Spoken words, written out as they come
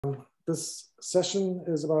This session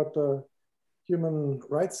is about the human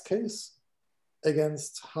rights case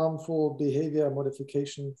against harmful behavior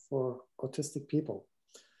modification for autistic people.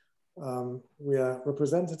 We are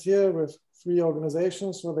represented here with three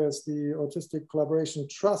organizations. So there's the Autistic Collaboration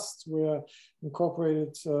Trust. We're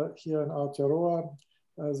incorporated here in Aotearoa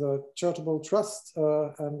as a charitable trust,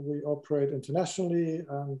 and we operate internationally.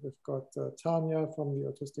 And we've got Tania from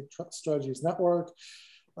the Autistic Strategies Network,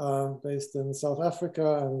 based in South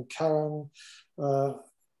Africa, and Karen,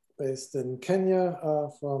 based in Kenya,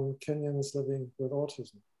 from Kenyans living with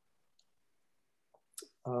autism.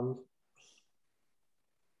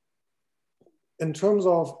 In terms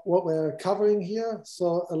of what we're covering here,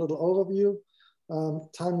 so a little overview.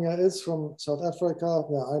 Tania is from South Africa.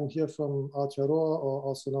 Yeah, I'm here from Aotearoa, or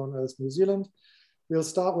also known as New Zealand. We'll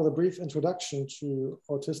start with a brief introduction to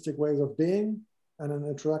autistic ways of being and an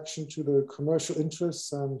introduction to the commercial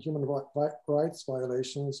interests and human rights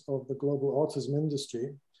violations of the global autism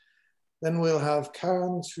industry. Then we'll have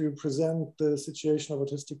Karen to present the situation of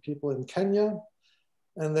autistic people in Kenya.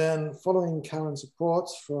 And then following Karen's report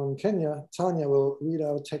from Kenya, Tania will read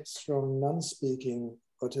out texts from non-speaking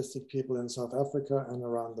autistic people in South Africa and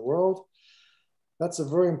around the world. That's a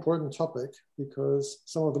very important topic because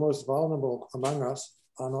some of the most vulnerable among us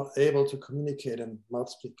are not able to communicate in mouth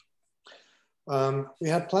speak. We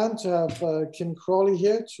had planned to have Kim Crawley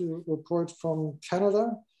here to report from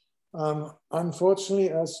Canada. Unfortunately,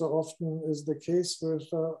 as so often is the case with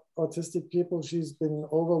autistic people, she's been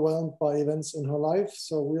overwhelmed by events in her life.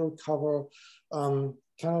 So we'll cover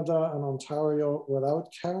Canada and Ontario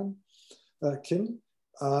without Kim.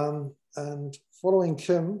 And following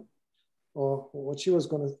Kim, or what she was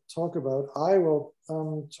going to talk about, I will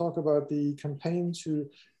talk about the campaign to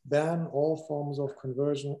ban all forms of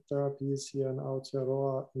conversion therapies here in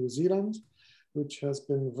Aotearoa, New Zealand, which has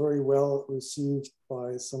been very well received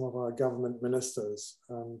by some of our government ministers.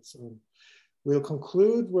 And we'll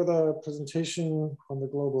conclude with a presentation on the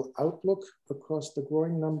global outlook across the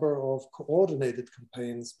growing number of coordinated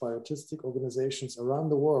campaigns by autistic organizations around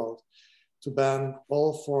the world to ban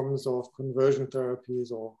all forms of conversion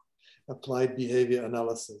therapies or applied behavior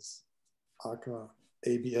analysis, aka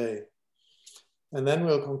ABA. And then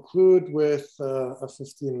we'll conclude with a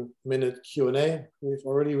 15-minute Q&A. We've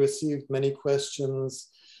already received many questions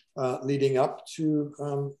leading up to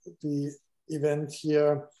the event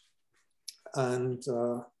here. And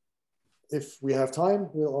if we have time,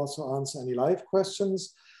 we'll also answer any live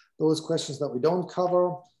questions. Those questions that we don't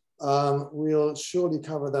cover, we'll surely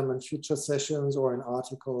cover them in future sessions or in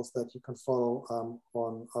articles that you can follow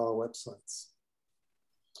on our websites.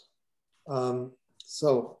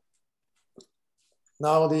 So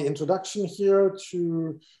now the introduction here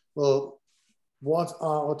to, well, what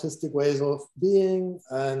are autistic ways of being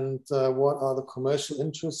and what are the commercial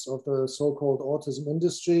interests of the so-called autism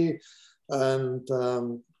industry, and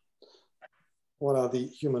what are the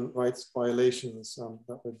human rights violations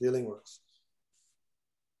that we're dealing with.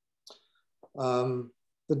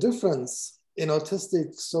 The difference in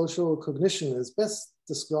autistic social cognition is best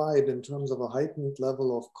described in terms of a heightened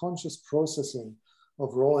level of conscious processing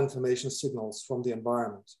of raw information signals from the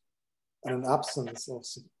environment, and an absence of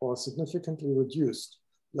or significantly reduced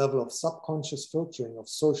level of subconscious filtering of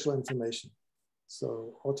social information.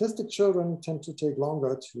 So autistic children tend to take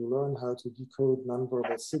longer to learn how to decode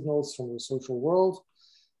nonverbal signals from the social world,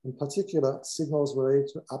 in particular signals related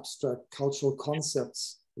to abstract cultural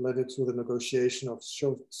concepts related to the negotiation of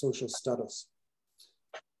social status.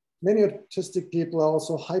 Many autistic people are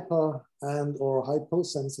also hyper and or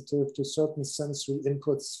hyposensitive to certain sensory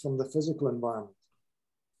inputs from the physical environment.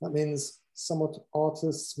 That means some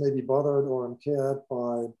autists may be bothered or impaired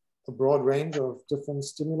by a broad range of different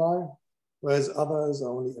stimuli, whereas others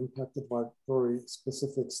are only impacted by very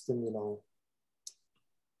specific stimuli.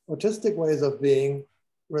 Autistic ways of being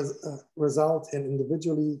result in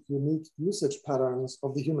individually unique usage patterns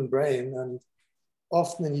of the human brain, and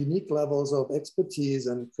often in unique levels of expertise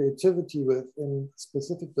and creativity within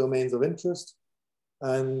specific domains of interest.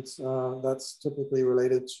 And that's typically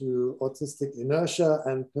related to autistic inertia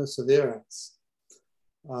and perseverance.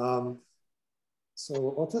 So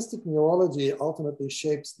autistic neurology ultimately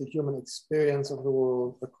shapes the human experience of the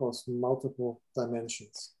world across multiple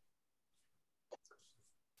dimensions.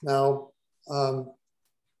 Now,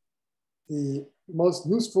 the most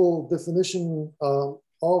useful definition of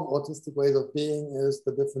autistic ways of being is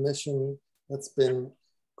the definition that's been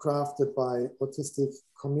crafted by autistic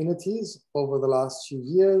communities over the last few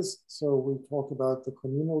years. So we talk about the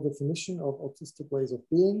communal definition of autistic ways of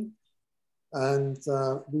being. And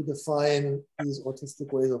we define these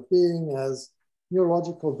autistic ways of being as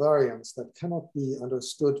neurological variants that cannot be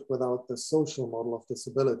understood without the social model of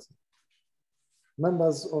disability.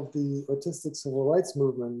 Members of the autistic civil rights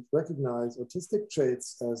movement recognize autistic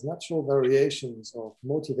traits as natural variations of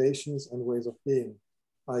motivations and ways of being,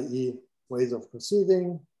 i.e. ways of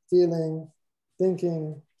perceiving, feeling,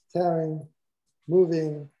 thinking, caring,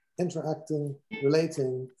 moving, interacting,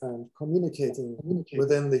 relating, and communicating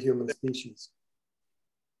within the human species.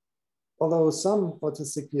 Although some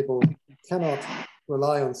autistic people cannot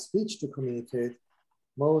rely on speech to communicate,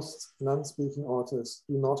 most non-speaking autists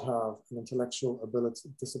do not have an intellectual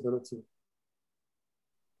disability.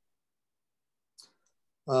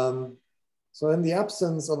 So in the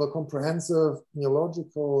absence of a comprehensive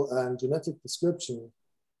neurological and genetic description,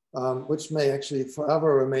 which may actually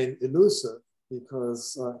forever remain elusive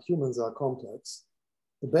because humans are complex,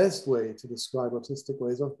 the best way to describe autistic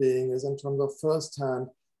ways of being is in terms of first-hand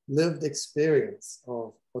lived experience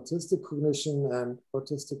of autistic cognition and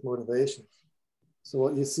autistic motivations. So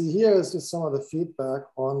what you see here is just some of the feedback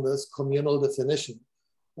on this communal definition,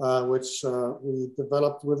 which we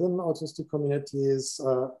developed within autistic communities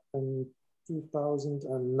in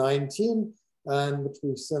 2019, and which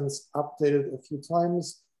we've since updated a few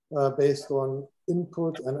times based on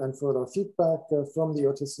input and further feedback from the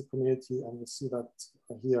autistic community. And you see that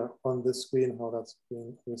here on this screen, how that's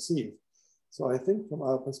being received. So I think from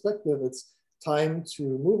our perspective, it's time to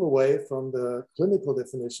move away from the clinical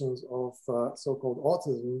definitions of so-called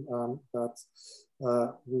autism that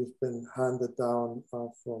we've been handed down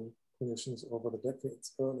from clinicians over the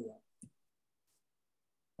decades earlier.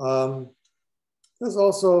 There's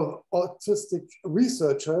also autistic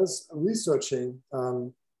researchers researching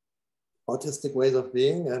autistic ways of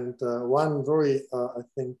being, and one very, I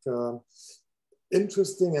think,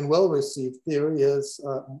 interesting and well-received theory is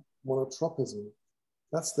monotropism.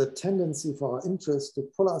 That's the tendency for our interest to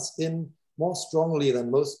pull us in more strongly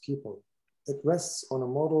than most people. It rests on a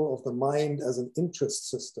model of the mind as an interest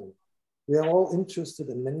system. We are all interested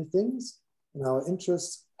in many things, and our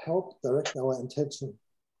interests help direct our attention.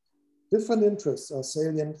 Different interests are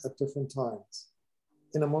salient at different times.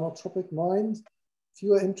 In a monotropic mind,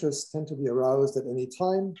 fewer interests tend to be aroused at any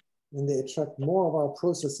time, and they attract more of our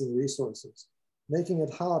processing resources, making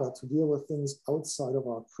it harder to deal with things outside of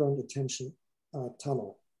our current attention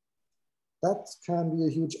tunnel. That can be a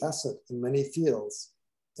huge asset in many fields.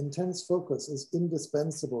 Intense focus is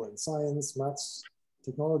indispensable in science, maths,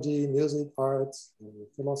 technology, music, art,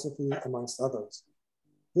 philosophy, amongst others.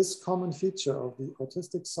 This common feature of the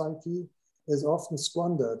autistic psyche is often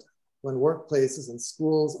squandered when workplaces and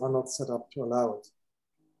schools are not set up to allow it.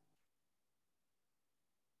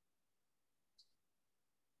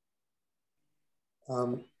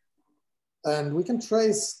 And we can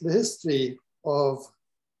trace the history of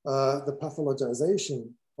the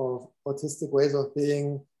pathologization of autistic ways of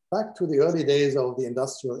being back to the early days of the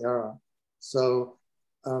industrial era. So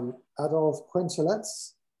Adolf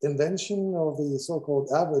Quenchelet's invention of the so-called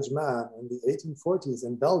average man in the 1840s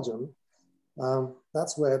in Belgium,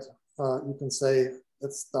 that's where you can say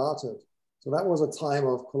it started. So that was a time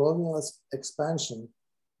of colonial expansion,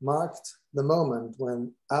 marked the moment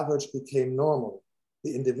when average became normal,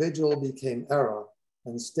 the individual became error,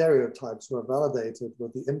 and stereotypes were validated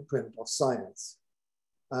with the imprint of science.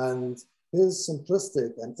 And his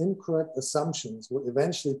simplistic and incorrect assumptions would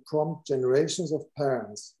eventually prompt generations of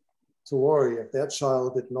parents to worry if their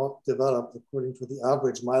child did not develop according to the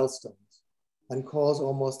average milestones, and cause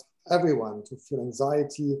almost everyone to feel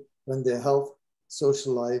anxiety when their health,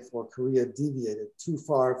 social life, or career deviated too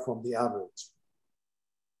far from the average.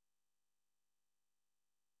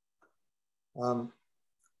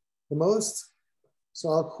 So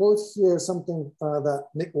I'll quote here something that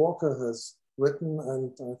Nick Walker has written,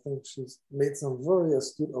 and I think she's made some very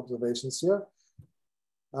astute observations here.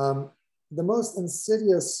 The most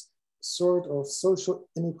insidious sort of social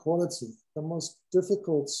inequality, the most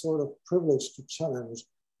difficult sort of privilege to challenge,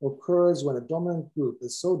 occurs when a dominant group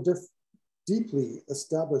is so deeply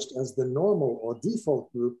established as the normal or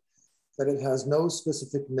default group that it has no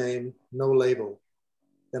specific name, no label.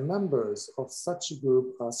 The members of such a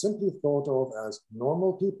group are simply thought of as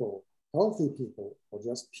normal people, healthy people, or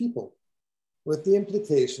just people, with the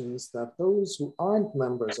implications that those who aren't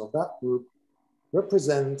members of that group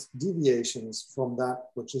represent deviations from that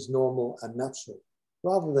which is normal and natural,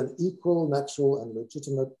 rather than equal, natural, and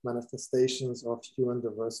legitimate manifestations of human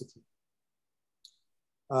diversity.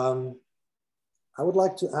 I would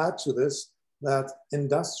like to add to this that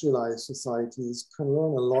industrialized societies can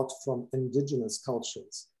learn a lot from indigenous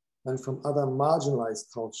cultures and from other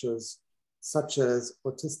marginalized cultures, such as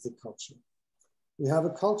autistic culture. We have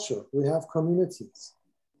a culture, we have communities,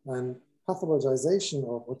 and pathologization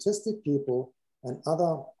of autistic people and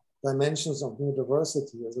other dimensions of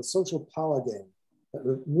neurodiversity as a social power game that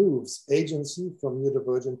removes agency from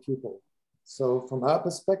neurodivergent people. So from our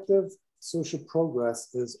perspective, social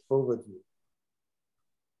progress is overdue.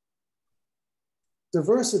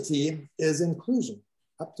 Diversity is inclusion.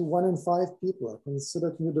 Up to 1 in 5 people are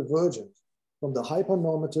considered neurodivergent from the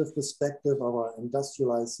hypernormative perspective of our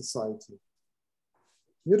industrialized society.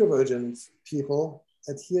 Neurodivergent people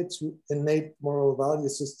adhere to innate moral value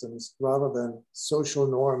systems rather than social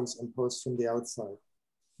norms imposed from the outside.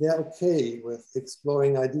 They're okay with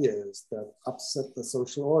exploring ideas that upset the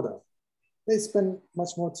social order. They spend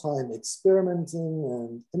much more time experimenting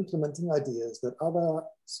and implementing ideas that others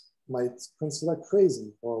might consider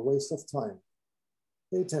crazy or a waste of time.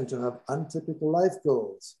 They tend to have untypical life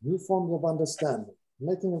goals, new forms of understanding,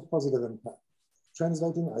 making a positive impact,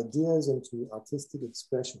 translating ideas into artistic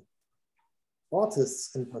expression.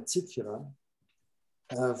 Autists in particular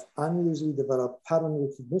have unusually developed pattern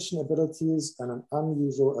recognition abilities and an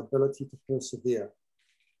unusual ability to persevere.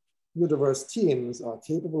 Neurodiverse teams are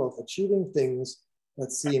capable of achieving things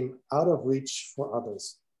that seem out of reach for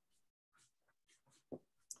others.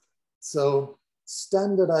 So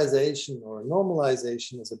standardization or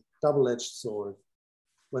normalization is a double-edged sword.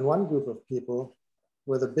 When one group of people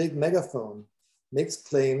with a big megaphone makes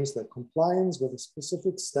claims that compliance with a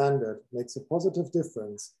specific standard makes a positive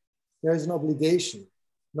difference, there is an obligation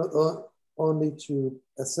not only to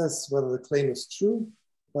assess whether the claim is true,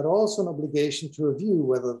 but also an obligation to review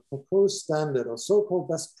whether the proposed standard or so-called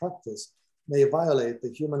best practice may violate the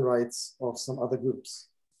human rights of some other groups.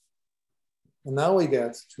 And now we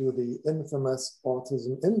get to the infamous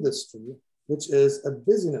autism industry, which is a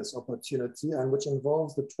business opportunity and which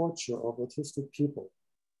involves the torture of autistic people.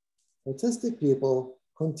 Autistic people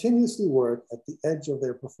continuously work at the edge of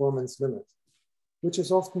their performance limit, which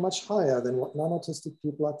is often much higher than what non-autistic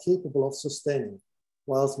people are capable of sustaining,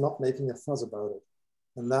 whilst not making a fuss about it.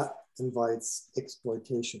 And that invites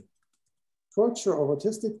exploitation. Torture of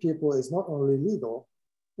autistic people is not only legal,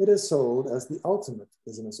 it is sold as the ultimate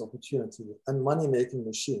business opportunity and money-making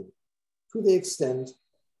machine, to the extent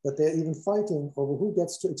that they're even fighting over who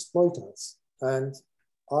gets to exploit us. And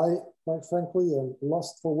I, quite frankly, am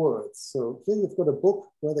lost for words. So here you've got a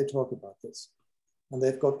book where they talk about this. And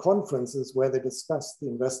they've got conferences where they discuss the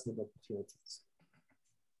investment opportunities.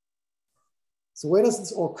 So where does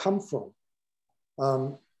this all come from?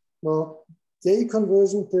 Well, gay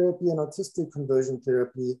conversion therapy and autistic conversion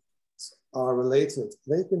therapy are related.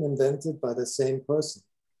 They've been invented by the same person.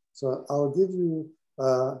 So I'll give you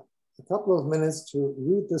a couple of minutes to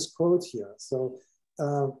read this quote here. So,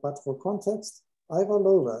 but for context, Ivar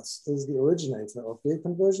Lovaas is the originator of gay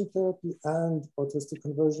conversion therapy and autistic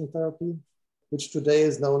conversion therapy, which today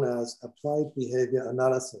is known as Applied Behavior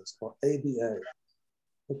Analysis, or ABA.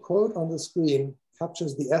 The quote on the screen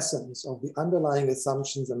captures the essence of the underlying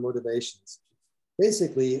assumptions and motivations.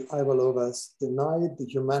 Basically, Ivar Lovaas denied the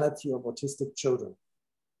humanity of autistic children.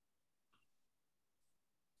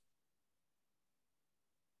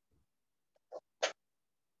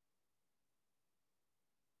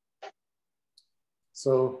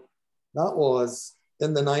 So that was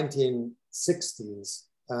in the 1960s,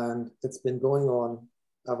 and it's been going on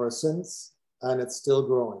ever since, and it's still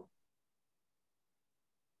growing.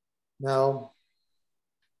 Now,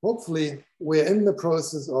 hopefully, we're in the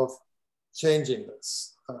process of changing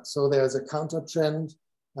this. So there's a counter trend,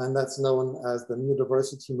 and that's known as the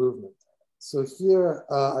neurodiversity movement. So here,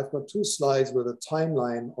 I've got 2 slides with a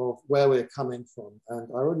timeline of where we're coming from. And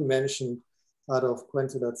I already mentioned Adolf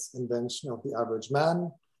Quentelet's invention of the average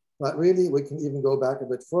man, but really we can even go back a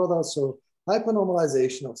bit further. So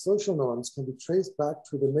hypernormalization of social norms can be traced back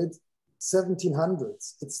to the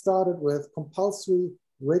mid-1700s. It started with compulsory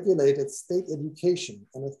regulated state education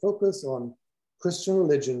and a focus on Christian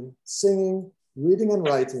religion, singing, reading and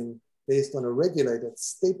writing based on a regulated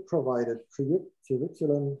state-provided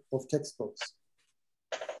curriculum of textbooks.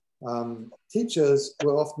 Teachers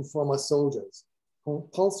were often former soldiers.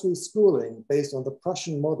 Compulsory schooling based on the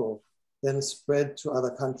Prussian model then spread to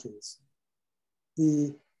other countries.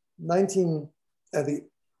 It's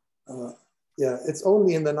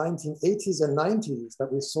only in the 1980s and 90s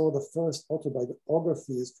that we saw the first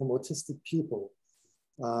autobiographies from autistic people.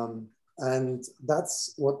 And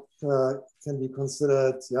that's what can be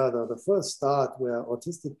considered the first start where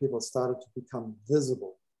autistic people started to become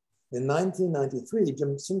visible. In 1993,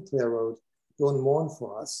 Jim Sinclair wrote Don't Mourn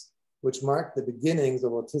for Us, which marked the beginnings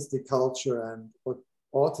of autistic culture and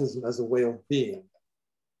autism as a way of being.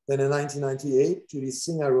 Then in 1998, Judy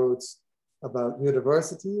Singer wrote about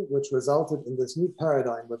neurodiversity, which resulted in this new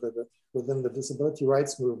paradigm within the disability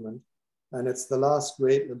rights movement, and it's the last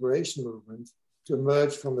great liberation movement to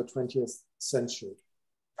emerge from the 20th century.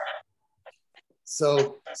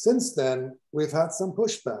 So since then, we've had some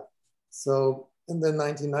pushback. So in the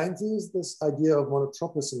 1990s, this idea of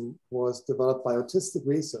monotropism was developed by autistic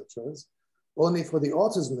researchers, only for the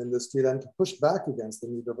autism industry then to push back against the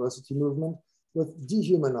new diversity movement with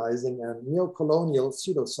dehumanizing and neo-colonial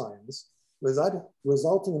pseudoscience,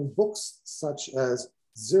 resulting in books such as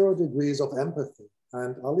 0 Degrees of Empathy.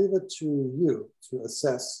 And I'll leave it to you to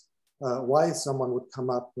assess why someone would come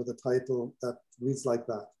up with a title that reads like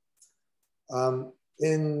that.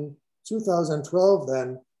 In 2012,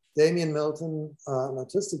 then, Damien Milton, an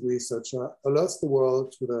autistic researcher, alerts the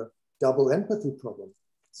world to the double empathy problem.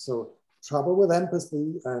 So trouble with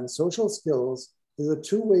empathy and social skills is a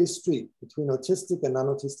two-way street between autistic and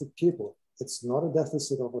non-autistic people. It's not a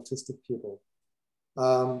deficit of autistic people.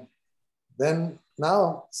 Then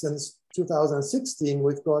now, since 2016,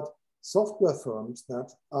 we've got software firms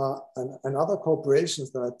that are, and other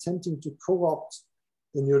corporations that are attempting to co-opt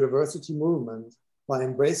the neurodiversity movement by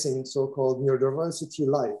embracing so-called neurodiversity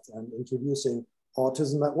light and introducing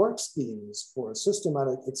autism at work schemes for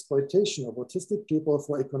systematic exploitation of autistic people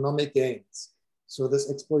for economic gains. So this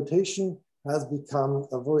exploitation has become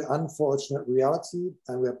a very unfortunate reality,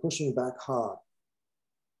 and we are pushing back hard.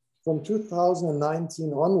 From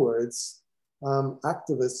 2019 onwards,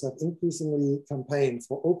 activists have increasingly campaigned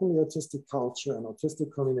for openly autistic culture and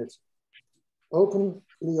autistic community. Openly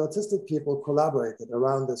autistic people collaborated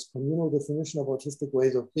around this communal definition of autistic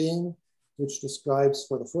ways of being, which describes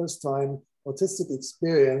for the first time autistic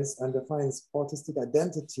experience and defines autistic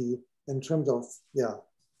identity in terms of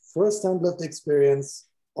first-hand lived experience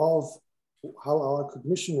of how our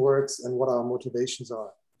cognition works and what our motivations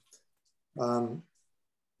are.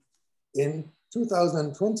 In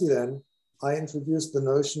 2020 then, I introduced the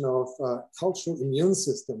notion of cultural immune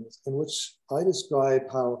systems, in which I describe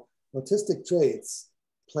how autistic traits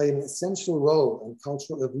play an essential role in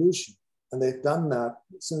cultural evolution. And they've done that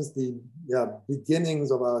since the beginnings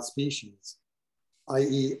of our species,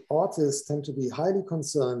 i.e. autists tend to be highly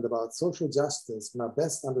concerned about social justice and are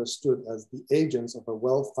best understood as the agents of a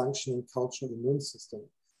well-functioning cultural immune system.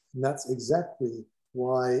 And that's exactly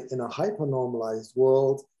why in a hyper-normalized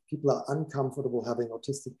world, people are uncomfortable having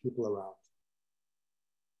autistic people around.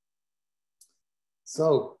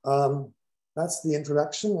 So that's the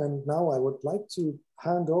introduction. And now I would like to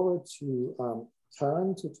hand over to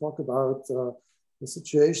Karen to talk about the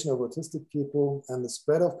situation of autistic people and the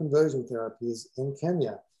spread of conversion therapies in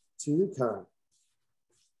Kenya. To you, Karen.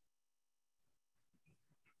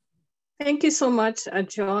 Thank you so much,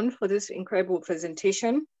 John, for this incredible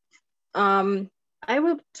presentation. I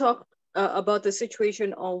will talk about the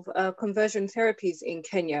situation of conversion therapies in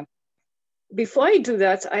Kenya. Before I do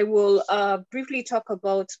that, I will briefly talk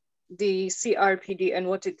about the CRPD and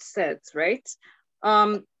what it says, right?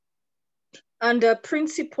 Under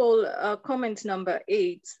principle comment number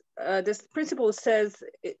 8, this principle says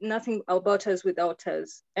nothing about us without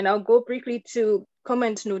us. And I'll go briefly to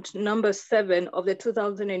comment note number 7 of the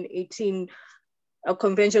 2018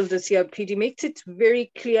 convention of the CRPD. Makes it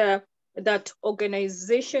very clear that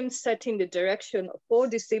organizations setting the direction for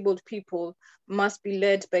disabled people must be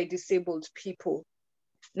led by disabled people.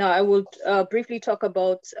 Now, I will briefly talk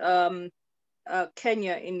about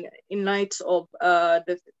Kenya in light of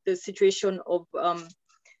the situation of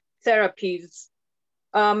therapies.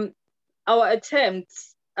 Our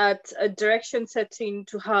attempts at a direction setting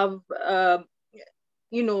to have, to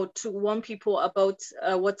warn people about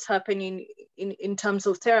what's happening in terms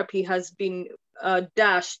of therapy has been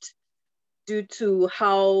dashed due to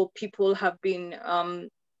how people have been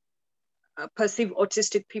perceived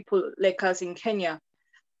autistic people like us in Kenya.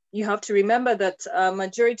 You have to remember that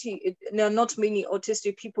there are not many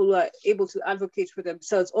autistic people who are able to advocate for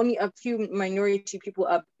themselves. Only a few minority people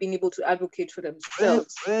have been able to advocate for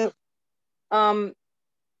themselves.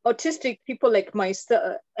 Autistic people like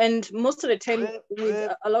myself, and most of the time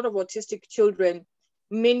with a lot of autistic children,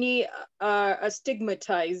 many are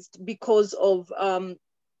stigmatized because of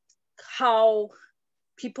how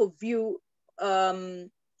people view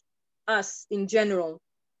us in general.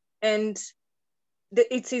 And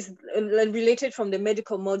it is related from the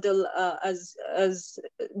medical model, as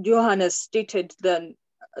Jorn has stated,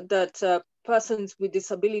 that persons with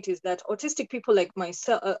disabilities, that autistic people like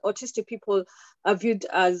myself, autistic people are viewed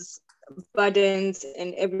as burdens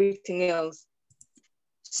and everything else.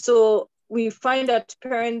 So we find that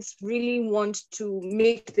parents really want to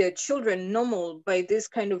make their children normal by this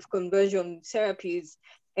kind of conversion therapies.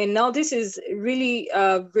 And now this is really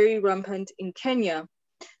very rampant in Kenya.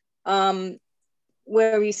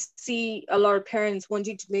 where we see a lot of parents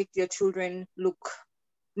wanting to make their children look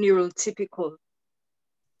neurotypical.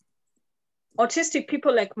 Autistic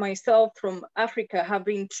people like myself from Africa have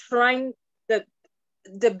been trying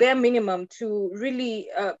the bare minimum to really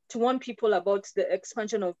to warn people about the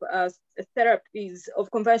expansion of therapies, of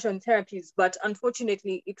conversion therapies, but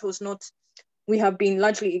unfortunately it was not, we have been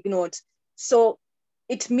largely ignored. So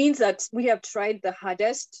it means that we have tried the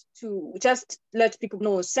hardest to just let people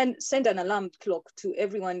know, send an alarm clock to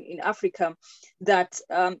everyone in Africa that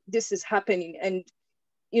this is happening, and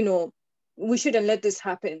you know, we shouldn't let this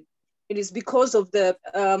happen. It is because of the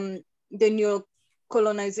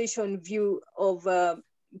neo-colonization view of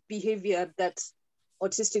behavior that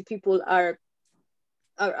autistic people are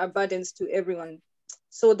burdens to everyone.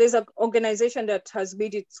 So there's an organization that has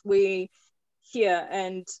made its way here,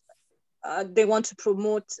 and they want to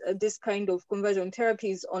promote this kind of conversion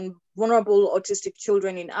therapies on vulnerable autistic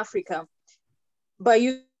children in Africa by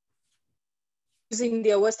using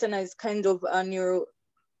their westernized kind of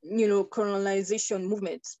colonization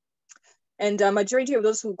movement. And a majority of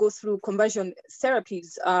those who go through conversion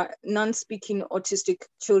therapies are non-speaking autistic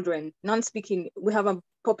children. Non-speaking, we have a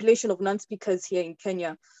population of non-speakers here in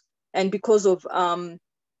Kenya, and because of the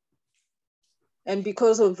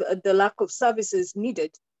lack of services needed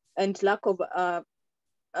and lack of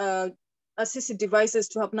assistive devices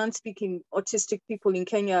to help non-speaking autistic people in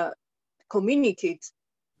Kenya communicate,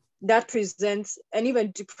 that presents, and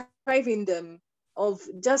even depriving them of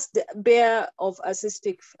just the bare of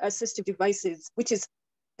assistive devices, which is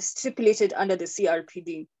stipulated under the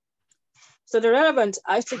CRPD. So the relevant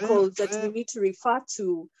articles that we need to refer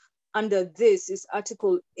to under this is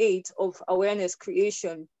Article 8 of awareness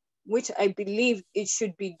creation, which I believe it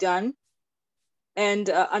should be done. And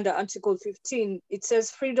under Article 15, it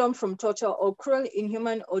says freedom from torture or cruel,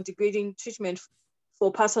 inhuman, or degrading treatment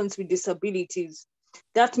for persons with disabilities.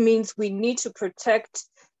 That means we need to protect,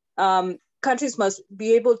 countries must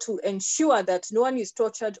be able to ensure that no one is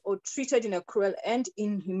tortured or treated in a cruel and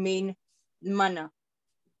inhumane manner.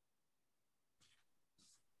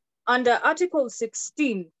 Under Article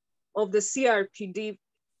 16 of the CRPD,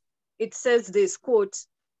 it says this, quote,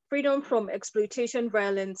 freedom from exploitation,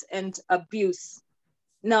 violence, and abuse.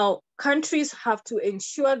 Now, countries have to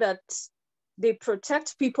ensure that they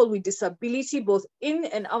protect people with disability, both in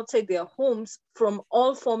and outside their homes, from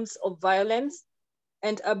all forms of violence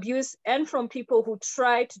and abuse, and from people who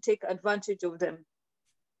try to take advantage of them.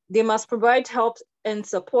 They must provide help and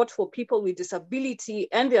support for people with disability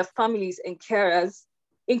and their families and carers,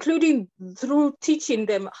 including through teaching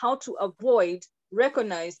them how to avoid,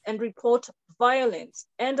 recognize, and report violence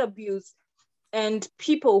and abuse and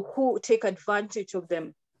people who take advantage of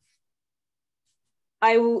them.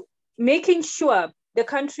 Making sure the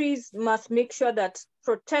countries must make sure that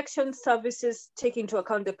protection services take into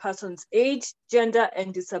account the person's age, gender,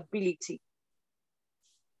 and disability.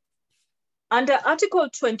 Under Article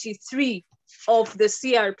 23 of the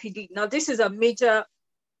CRPD, now this is a major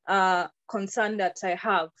concern that I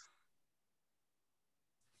have,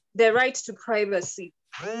 the right to privacy.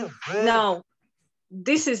 Now,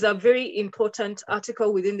 this is a very important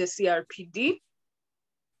article within the CRPD,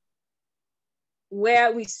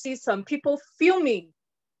 where we see some people filming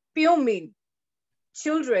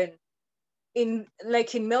children in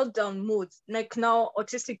meltdown moods, like now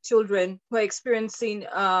autistic children who are experiencing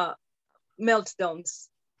meltdowns.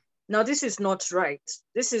 Now this is not right.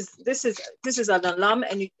 This is an alarm,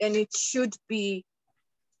 and it should be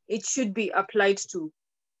applied to.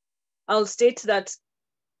 I'll state that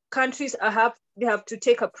countries have to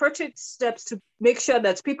take appropriate steps to make sure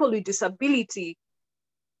that people with disability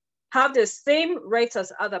have the same rights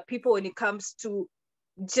as other people when it comes to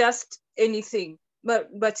just anything.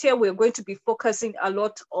 But here we're going to be focusing a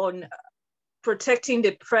lot on protecting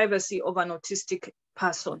the privacy of an autistic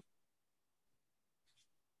person.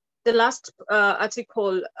 The last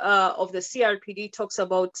article of the CRPD talks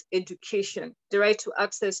about education, the right to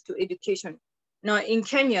access to education. Now in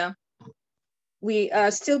Kenya, we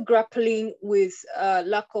are still grappling with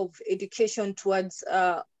lack of education towards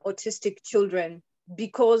autistic children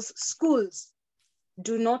because schools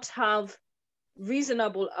do not have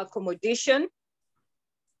reasonable accommodation,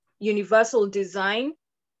 universal design,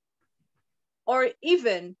 or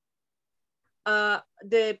even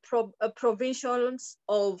the provisions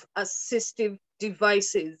of assistive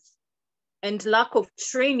devices, and lack of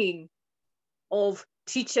training of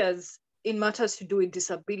teachers in matters to do with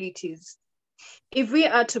disabilities. If we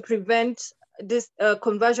are to prevent this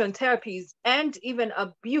conversion therapies and even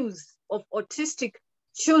abuse of autistic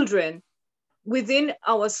children within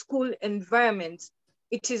our school environment,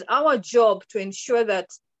 it is our job to ensure that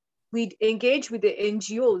we engage with the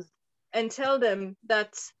NGOs and tell them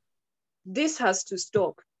that this has to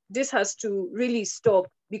stop. This has to really stop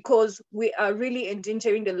because we are really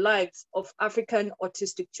endangering the lives of African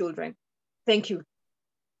autistic children. Thank you.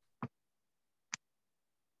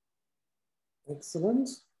 Excellent.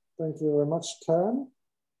 Thank you very much, Karen.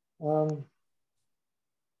 So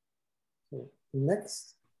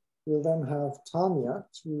next, we'll then have Tania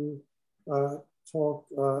to talk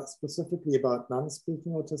specifically about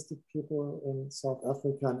non-speaking autistic people in South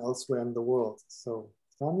Africa and elsewhere in the world. So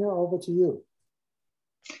Tania, over to you.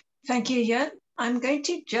 Thank you, Jorn. I'm going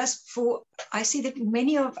to I see that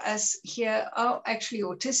many of us here are actually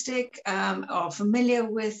autistic, are familiar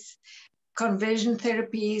with conversion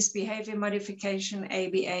therapies, behavior modification,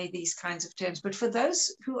 ABA, these kinds of terms. But for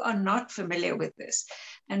those who are not familiar with this,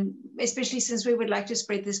 and especially since we would like to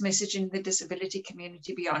spread this message in the disability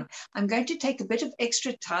community beyond, I'm going to take a bit of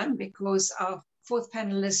extra time because our fourth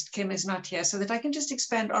panelist, Kim, is not here, so that I can just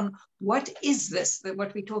expand on what is this,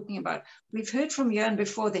 what we're talking about. We've heard from Jorn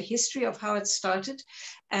before the history of how it started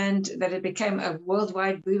and that it became a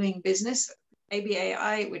worldwide booming business.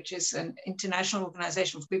 ABAI, which is an international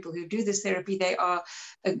organization for people who do this therapy, they are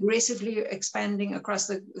aggressively expanding across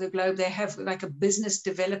the globe. They have like a business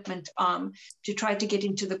development arm to try to get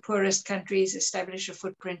into the poorest countries, establish a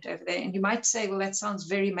footprint over there. And you might say, well, that sounds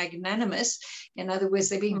very magnanimous. In other words,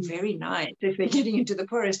 they're being very nice if they're getting into the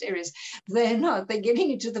poorest areas. They're not. They're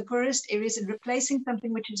getting into the poorest areas and replacing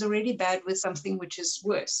something which is already bad with something which is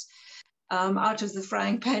worse. Out of the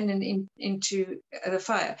frying pan and into the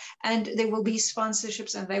fire. And there will be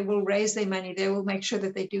sponsorships and they will raise their money. They will make sure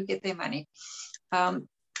that they do get their money.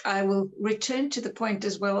 I will return to the point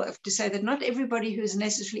as well to say that not everybody who is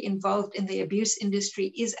necessarily involved in the abuse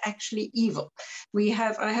industry is actually evil. I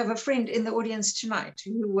have a friend in the audience tonight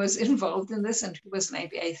who was involved in this and who was an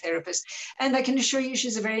ABA therapist. And I can assure you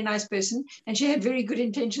she's a very nice person and she had very good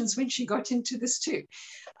intentions when she got into this too.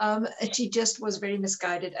 She just was very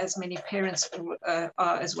misguided, as many parents are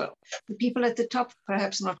as well. The people at the top,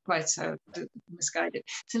 perhaps not quite so misguided.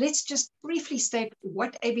 So let's just briefly state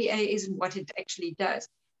what ABA is and what it actually does.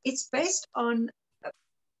 It's based on,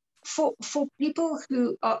 for people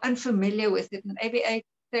who are unfamiliar with it, and ABA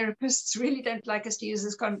therapists really don't like us to use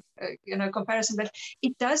this comparison, but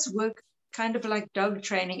it does work kind of like dog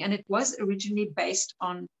training, and it was originally based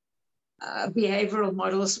on behavioral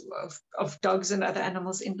models of dogs and other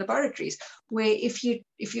animals in laboratories, where if you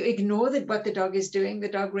ignore what the dog is doing, the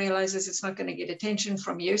dog realizes it's not going to get attention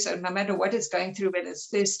from you. So no matter what it's going through, whether it's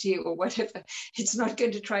thirsty or whatever, it's not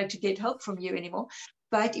going to try to get help from you anymore.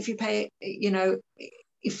 But if you pay,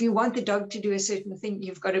 if you want the dog to do a certain thing,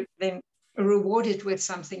 you've got to then reward it with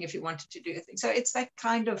something if you want it to do a thing. So it's that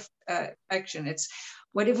kind of action. It's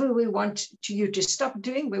whatever we want you to stop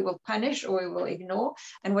doing, we will punish or we will ignore.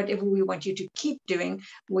 And whatever we want you to keep doing,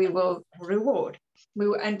 we will reward.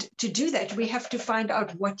 And to do that, we have to find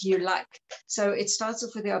out what you like. So it starts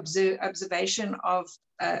off with the observation of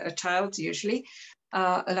a child, usually.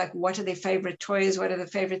 Like what are their favorite toys, what are the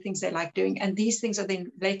favorite things they like doing, and these things are then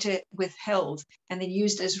later withheld and then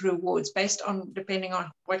used as rewards based on, depending on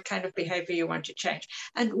what kind of behavior you want to change.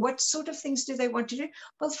 And what sort of things do they want to do?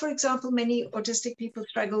 Well, for example, many autistic people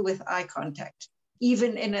struggle with eye contact.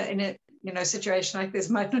 Even in a situation like this,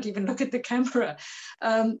 might not even look at the camera.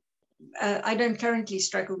 I don't currently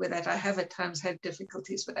struggle with that. I have at times had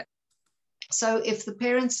difficulties with it. So if the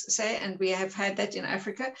parents say, and we have had that in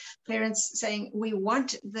Africa, parents saying, we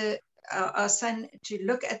want our son to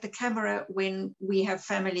look at the camera when we have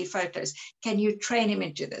family photos. Can you train him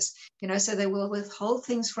into this? So they will withhold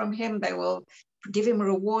things from him. They will give him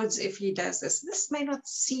rewards if he does this. This may not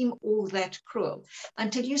seem all that cruel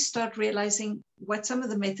until you start realizing what some of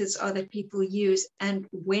the methods are that people use and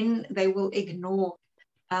when they will ignore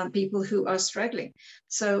people who are struggling.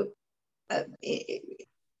 So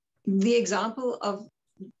the example of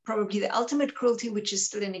probably the ultimate cruelty, which is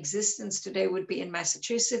still in existence today, would be in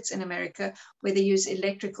Massachusetts in America, where they use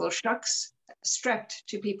electrical shocks strapped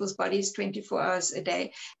to people's bodies 24 hours a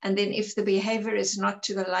day. And then if the behavior is not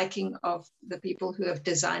to the liking of the people who have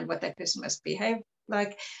designed what that person must behave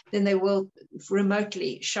like, then they will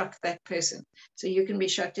remotely shock that person. So you can be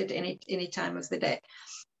shocked at any time of the day.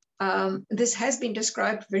 This has been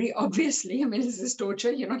described very obviously. I mean, this is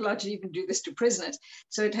torture. You're not allowed to even do this to prisoners.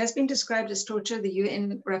 So it has been described as torture. The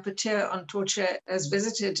UN rapporteur on torture has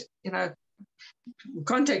visited,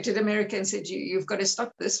 contacted America and said, you've got to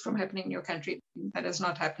stop this from happening in your country. That has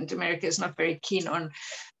not happened. America is not very keen on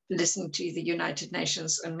listening to the United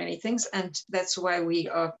Nations on many things. And that's why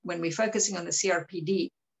when we're focusing on the CRPD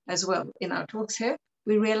as well in our talks here,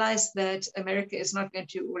 we realize that America is not going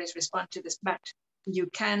to always respond to this, but You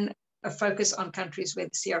can focus on countries where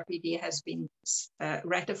the CRPD has been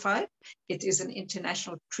ratified. It is an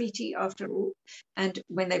international treaty after all. And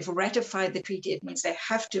when they've ratified the treaty, it means they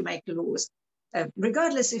have to make laws,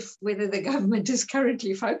 regardless of whether the government is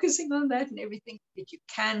currently focusing on that and everything, that you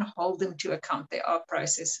can hold them to account. There are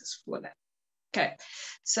processes for that. Okay,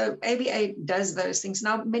 so ABA does those things.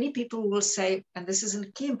 Now, many people will say, and this is a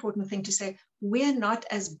key important thing to say, we're not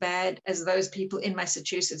as bad as those people in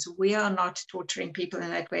Massachusetts. We are not torturing people in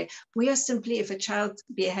that way. We are simply, if a child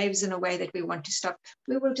behaves in a way that we want to stop,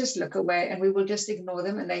 we will just look away and we will just ignore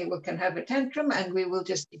them, and they can have a tantrum, and we will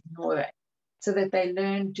just ignore that so that they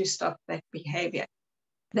learn to stop that behavior.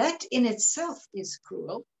 That in itself is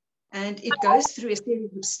cruel, and it goes through a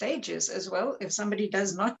series of stages as well. If somebody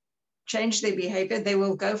does not change their behavior, they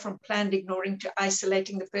will go from planned ignoring to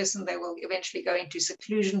isolating the person. They will eventually go into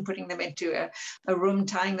seclusion, putting them into a room,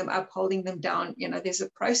 tying them up, holding them down. You know, there's a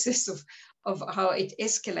process of how it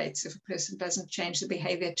escalates if a person doesn't change the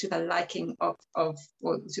behavior to the liking or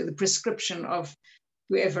to the prescription of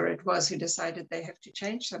whoever it was who decided they have to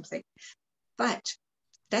change something. But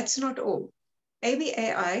that's not all.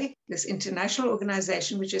 ABAI, this international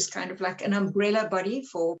organization, which is kind of like an umbrella body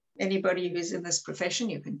for anybody who's in this profession,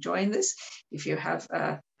 you can join this. If you have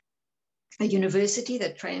a university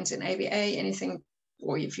that trains in ABA, anything,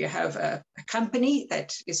 or if you have a company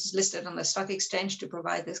that is listed on the stock exchange to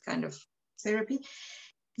provide this kind of therapy,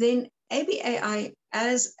 then ABAI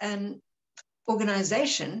as an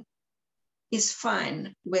organization is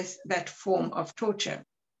fine with that form of torture.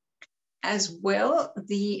 As well,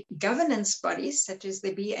 the governance bodies, such as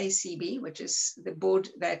the BACB, which is the board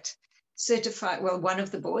that certify, well, one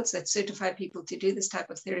of the boards that certify people to do this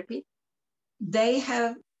type of therapy, they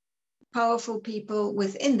have powerful people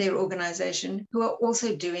within their organization who are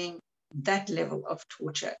also doing that level of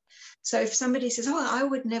torture. So if somebody says, oh, I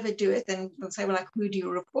would never do it, then we'll say, well, like, who do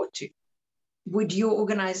you report to? Would your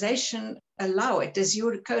organization allow it? Does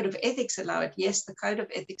your code of ethics allow it? Yes, the code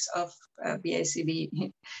of ethics of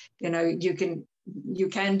BACB, you know, you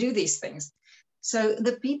can do these things. So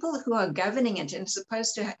the people who are governing it and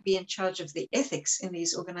supposed to be in charge of the ethics in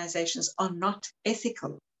these organizations are not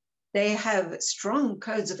ethical. They have strong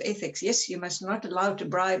codes of ethics. Yes, you must not allow to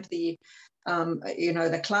bribe the, you know,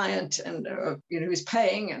 the client and you know, who's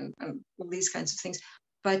paying and all these kinds of things,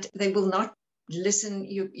 but they will not listen.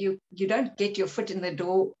 You don't get your foot in the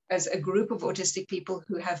door as a group of autistic people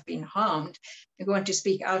who have been harmed and who want to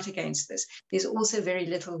speak out against this. There's also very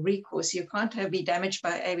little recourse. You can't be damaged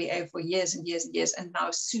by ABA for years and years and years and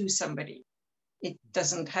now sue somebody. It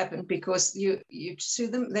doesn't happen because you sue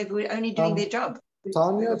them. They were only doing their job.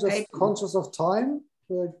 Tania, just conscious of time,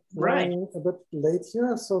 we're running a bit late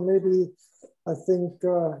here, so maybe I think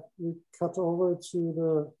we cut over to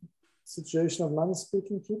the situation of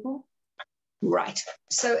non-speaking people. Right.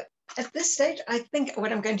 So at this stage, I think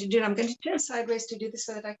what I'm going to do, I'm going to turn sideways to do this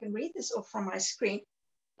so that I can read this off from my screen.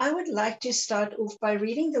 I would like to start off by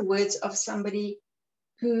reading the words of somebody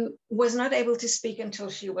who was not able to speak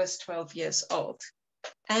until she was 12 years old.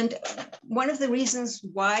 And one of the reasons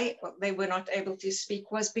why they were not able to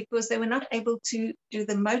speak was because they were not able to do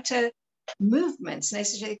the motor movements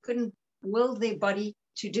necessarily. They couldn't will their body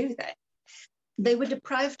to do that. They were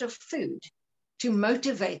deprived of food to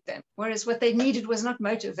motivate them, whereas what they needed was not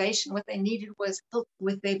motivation. What they needed was help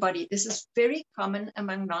with their body. This is very common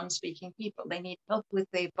among non-speaking people. They need help with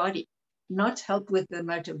their body, not help with the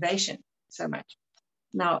motivation so much.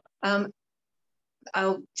 Now,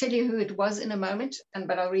 I'll tell you who it was in a moment,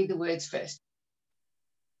 but I'll read the words first.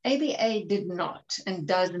 ABA did not and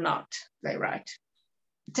does not, they write,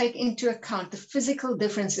 take into account the physical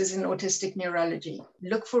differences in autistic neurology,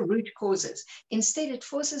 look for root causes. Instead, it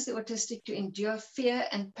forces the autistic to endure fear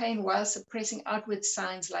and pain while suppressing outward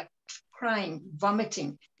signs like crying,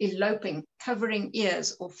 vomiting, eloping, covering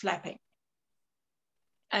ears, or flapping.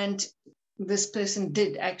 And this person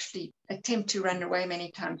did actually attempt to run away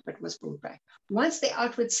many times, but was brought back. Once the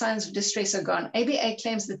outward signs of distress are gone, ABA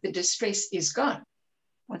claims that the distress is gone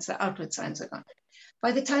once the outward signs are gone.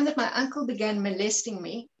 By the time that my uncle began molesting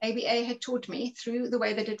me, ABA had taught me, through the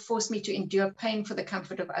way that it forced me to endure pain for the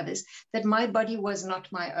comfort of others, that my body was not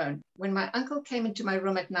my own. When my uncle came into my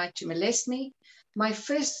room at night to molest me, my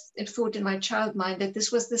first thought in my child mind that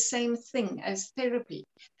this was the same thing as therapy,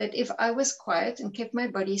 that if I was quiet and kept my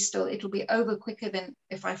body still, it will be over quicker than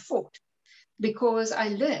if I fought, because I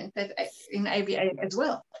learned that in ABA as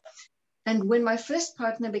well. And when my first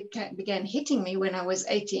partner began hitting me when I was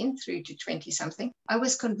 18 through to 20-something, I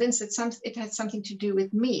was convinced that it had something to do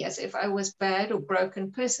with me, as if I was bad or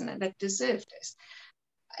broken person and that deserved this.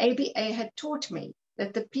 ABA had taught me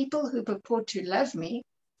that the people who purport to love me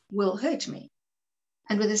will hurt me.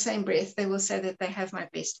 And with the same breath, they will say that they have my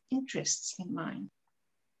best interests in mind.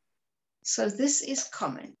 So this is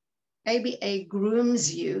common. ABA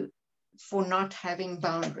grooms you for not having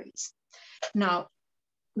boundaries. Now,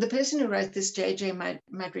 the person who wrote this, J.J.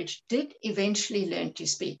 Madridge, did eventually learn to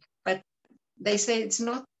speak, but they say it's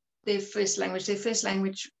not their first language. Their first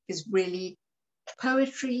language is really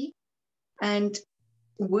poetry, and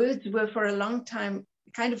words were for a long time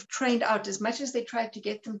kind of trained out. As much as they tried to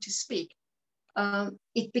get them to speak,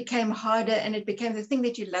 it became harder, and it became the thing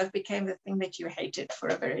that you loved became the thing that you hated for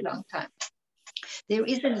a very long time. There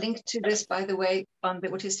is a link to this, by the way, on the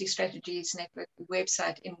Autistic Strategies Network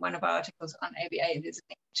website in one of our articles on ABA. There's a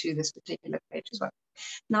link to this particular page as well.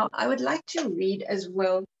 Now, I would like to read as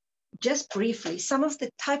well, just briefly, some of the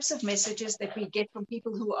types of messages that we get from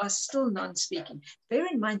people who are still non-speaking. Bear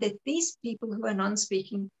in mind that these people who are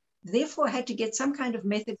non-speaking therefore had to get some kind of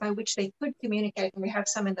method by which they could communicate, and we have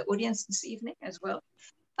some in the audience this evening as well.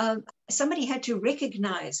 Somebody had to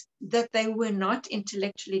recognize that they were not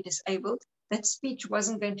intellectually disabled, that speech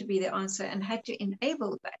wasn't going to be the answer, and had to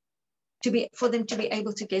enable that for them to be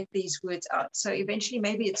able to get these words out. So eventually,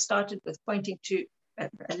 maybe it started with pointing to a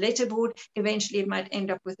letterboard. Eventually, it might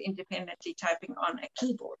end up with independently typing on a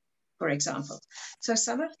keyboard, for example. So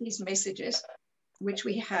some of these messages, which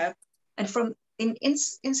we have, and from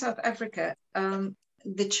in South Africa,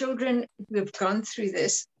 the children who have gone through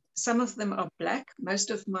this, some of them are Black. Most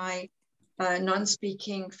of my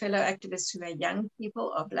non-speaking fellow activists who are young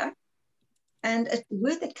people are Black. And a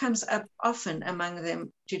word that comes up often among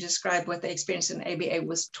them to describe what they experienced in ABA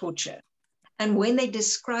was torture. And when they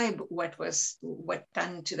describe what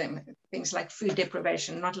done to them, things like food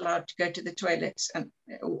deprivation, not allowed to go to the toilet,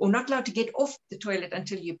 or not allowed to get off the toilet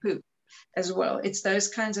until you poop as well. It's those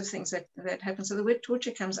kinds of things that happen. So the word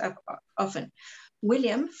torture comes up often.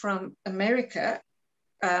 William from America,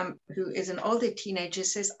 who is an older teenager,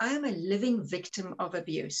 says, I am a living victim of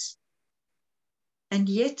abuse. And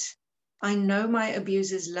yet I know my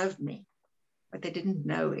abusers loved me, but they didn't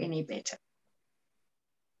know any better.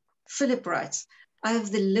 Philip writes, I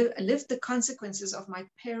have lived the consequences of my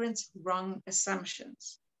parents' wrong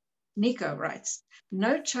assumptions. Nico writes,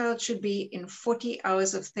 no child should be in 40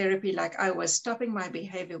 hours of therapy like I was. Stopping my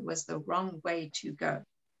behavior was the wrong way to go.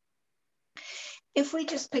 If we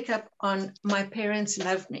just pick up on my parents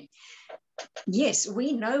loved me, yes,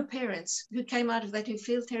 we know parents who came out of that who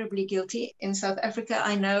feel terribly guilty. In South Africa,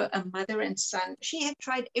 I know a mother and son. She had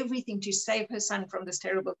tried everything to save her son from this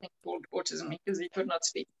terrible thing called autism because he could not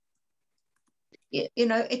speak. You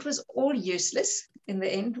know, it was all useless in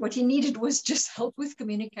the end. What he needed was just help with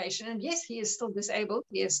communication. And yes, he is still disabled.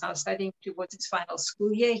 He is now studying towards his final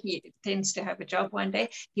school year. He intends to have a job one day.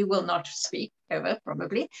 He will not speak ever,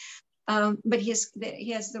 probably. But he has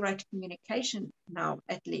the right to communication now,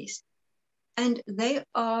 at least. And they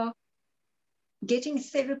are getting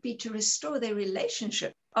therapy to restore their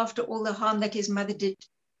relationship after all the harm that his mother did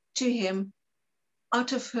to him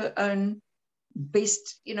out of her own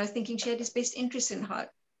best, you know, thinking she had his best interest in heart.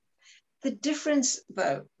 The difference,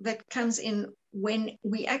 though, that comes in when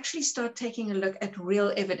we actually start taking a look at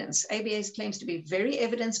real evidence. ABA claims to be very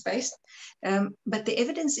evidence-based, but the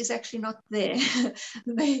evidence is actually not there.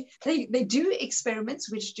 they do experiments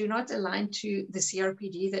which do not align to the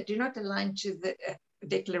CRPD, that do not align to the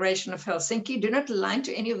Declaration of Helsinki, do not align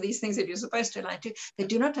to any of these things that you're supposed to align to. They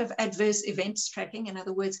do not have adverse events tracking. In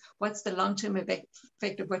other words, what's the long-term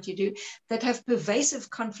effect of what you do? That have pervasive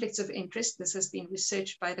conflicts of interest. This has been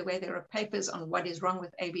researched, by the way. There are papers on what is wrong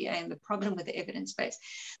with ABA and the problem with the evidence base.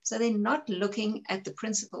 So they're not looking at the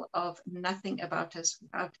principle of nothing about us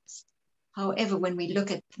without us. However, when we look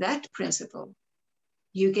at that principle,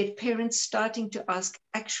 you get parents starting to ask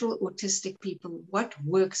actual autistic people, what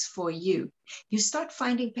works for you?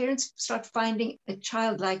 Parents start finding a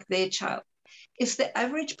child like their child. If the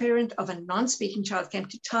average parent of a non-speaking child came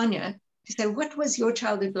to Tania to say, what was your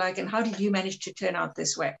childhood like and how did you manage to turn out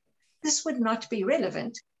this way? This would not be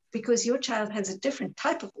relevant because your child has a different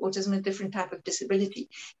type of autism, a different type of disability.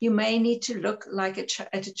 You may need to look like at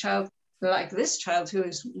a child like this child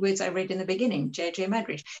whose words I read in the beginning, J.J.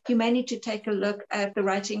 Madridge. You may need to take a look at the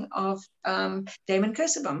writing of Damon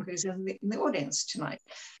Kersebaum, who's in the audience tonight,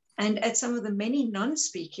 and at some of the many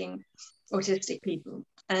non-speaking autistic people.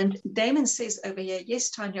 And Damon says over here,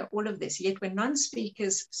 yes, Tania, all of this, yet when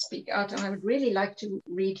non-speakers speak out, and I would really like to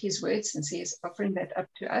read his words since he is offering that up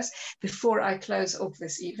to us before I close off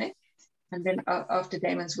this evening. And then after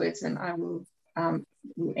Damon's words, then I will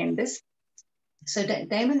end this. So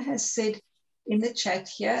Damon has said in the chat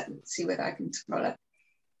here, let's see whether I can scroll up.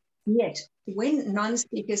 Yet, when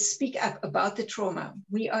non-speakers speak up about the trauma,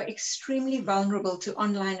 we are extremely vulnerable to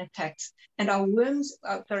online attacks, and our words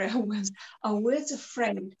are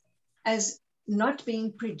framed as not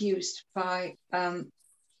being produced by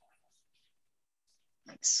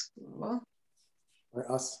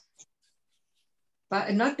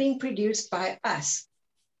not being produced by us.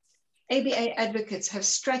 ABA advocates have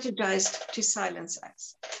strategized to silence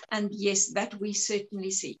us. And yes, that we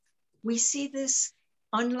certainly see. We see this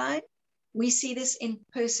online, we see this in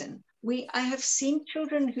person. I have seen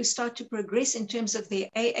children who start to progress in terms of their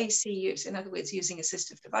AAC use, in other words, using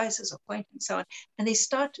assistive devices or pointing and so on, and they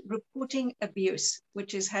start reporting abuse,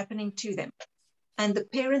 which is happening to them. And the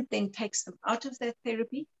parent then takes them out of that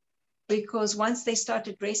therapy, because once they start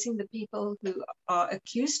addressing the people who are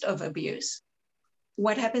accused of abuse,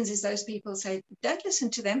 what happens is those people say, don't listen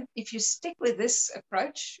to them. If you stick with this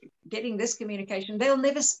approach, getting this communication, they'll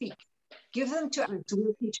never speak. Give them to us,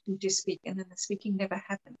 we'll teach them to speak, and then the speaking never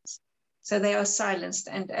happens. So they are silenced.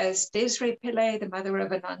 And as Desiree Pillay, the mother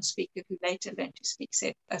of a non-speaker who later learned to speak,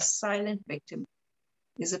 said, a silent victim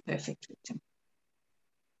is a perfect victim.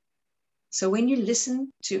 So when you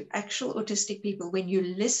listen to actual autistic people, when you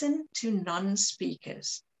listen to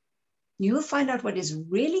non-speakers, you'll find out what is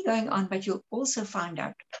really going on, but you'll also find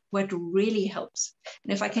out what really helps.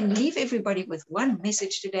 And if I can leave everybody with one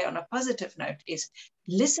message today on a positive note, is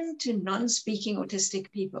listen to non-speaking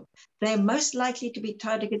autistic people. They're most likely to be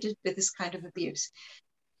targeted with this kind of abuse.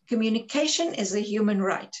 Communication is a human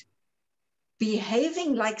right.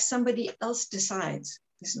 Behaving like somebody else decides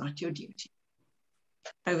is not your duty.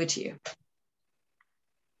 Over to you.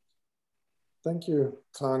 Thank you,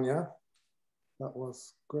 Tania. That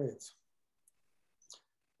was great.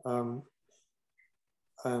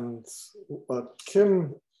 But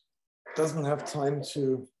Kim doesn't have time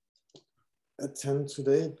to attend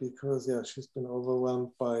today because, yeah, she's been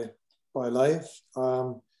overwhelmed by life.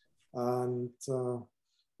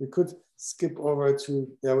 We could skip over to,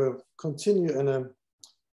 yeah, we'll continue in a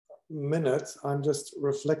minute. I'm just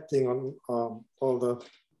reflecting on all the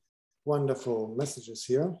wonderful messages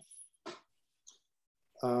here.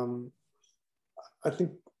 I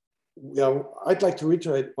think, yeah, I'd like to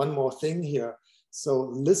reiterate one more thing here.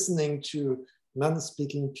 So listening to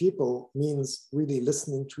non-speaking people means really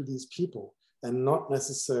listening to these people and not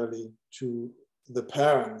necessarily to the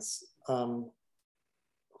parents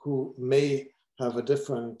who may have a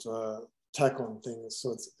different tack on things.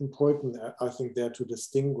 So it's important, I think, there to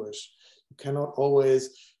distinguish. You cannot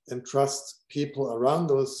always entrust people around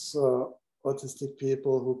those autistic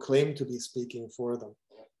people who claim to be speaking for them.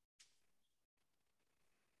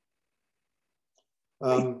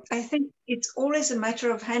 I think it's always a matter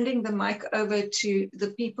of handing the mic over to the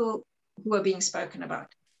people who are being spoken about.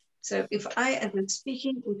 So if I, as a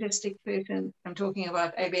speaking autistic person, I'm talking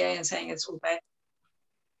about ABA and saying it's all bad,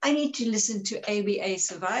 I need to listen to ABA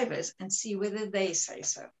survivors and see whether they say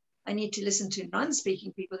so. I need to listen to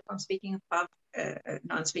non-speaking people if I'm speaking about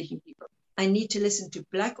non-speaking people. I need to listen to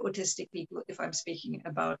Black autistic people if I'm speaking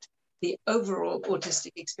about the overall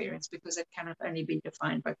autistic experience, because it cannot only be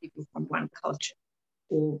defined by people from one culture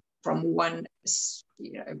or from one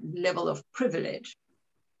level of privilege.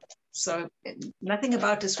 So nothing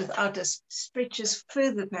about us without us stretches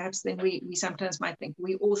further perhaps than we sometimes might think.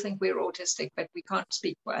 We all think we're autistic, but we can't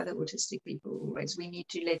speak for other autistic people always. We need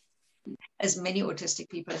to let as many autistic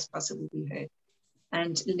people as possible be heard.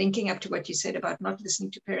 And linking up to what you said about not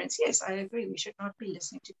listening to parents, yes, I agree. We should not be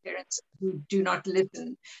listening to parents who do not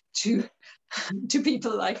listen to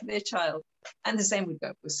people like their child. And the same would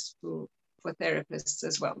go for therapists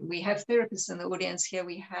as well. We have therapists in the audience here.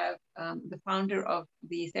 We have the founder of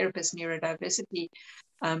the Therapist Neurodiversity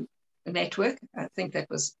Network. I think that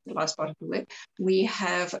was the last part of the word. We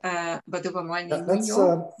have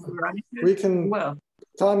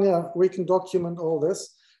Tania, we can document all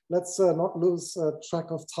this. Let's not lose track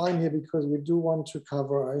of time here, because we do want to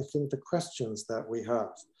cover, I think, the questions that we have.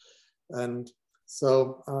 And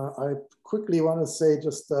so I quickly want to say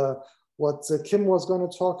just what Kim was going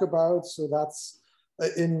to talk about. So that's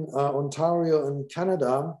in Ontario in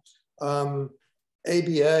Canada.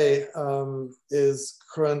 ABA has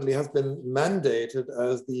been mandated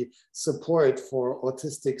as the support for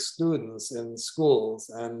autistic students in schools.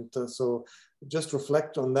 And so just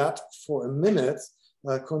reflect on that for a minute,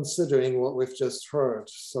 considering what we've just heard.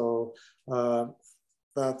 So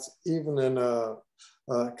that even in a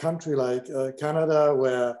country like Canada,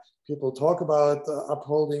 where people talk about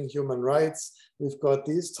upholding human rights, we've got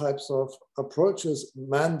these types of approaches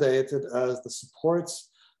mandated as the supports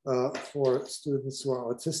for students who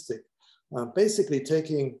are autistic. Basically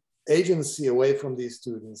taking agency away from these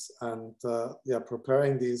students and yeah,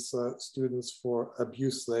 preparing these students for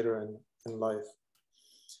abuse later in life.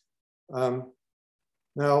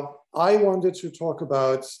 Now, I wanted to talk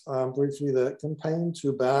about briefly the campaign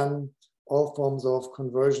to ban all forms of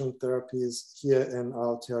conversion therapies here in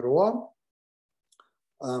Aotearoa,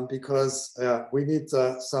 because we need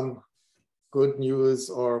some good news,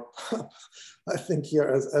 or I think here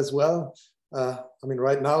as well. I mean,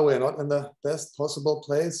 right now we're not in the best possible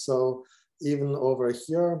place. So even over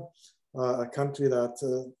here, a country that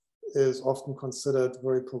is often considered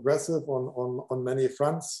very progressive on many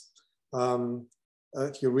fronts.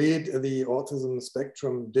 If you read the Autism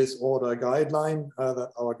Spectrum Disorder Guideline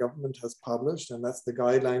that our government has published, and that's the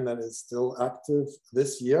guideline that is still active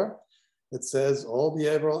this year, it says all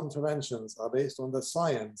behavioral interventions are based on the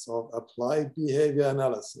science of applied behavior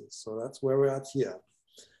analysis. So that's where we're at here.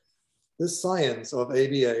 This science of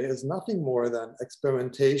ABA is nothing more than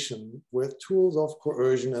experimentation with tools of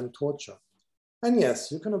coercion and torture. And yes,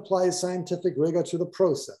 you can apply scientific rigor to the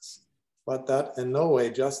process, but that in no way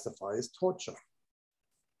justifies torture.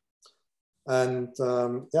 And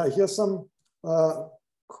yeah, here's some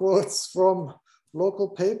quotes from local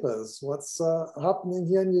papers. What's happening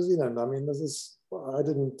here in New Zealand? I mean, this is, I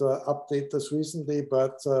didn't update this recently,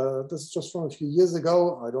 but this is just from a few years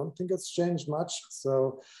ago. I don't think it's changed much.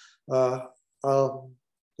 So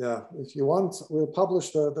yeah, if you want, we'll publish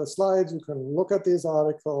the slides. You can look at these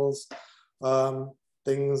articles.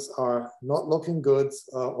 Things are not looking good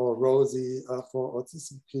or rosy for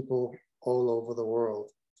autistic people all over the world.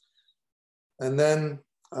 And then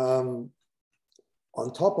on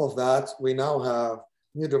top of that, we now have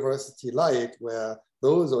Neurodiversity Light, where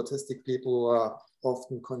those autistic people who are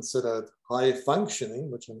often considered high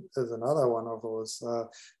functioning, which is another one of those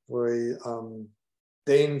very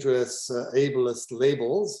dangerous ableist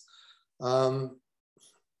labels. Our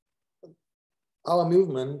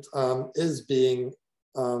movement is being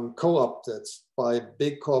co-opted by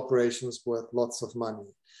big corporations with lots of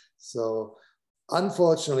money. So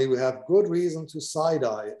unfortunately, we have good reason to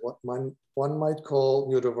side-eye what one might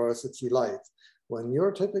call neurodiversity light, when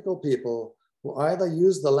neurotypical people who either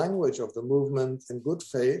use the language of the movement in good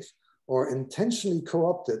faith or intentionally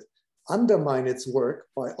co-opted undermine its work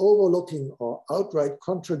by overlooking or outright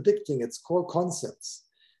contradicting its core concepts,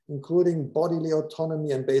 including bodily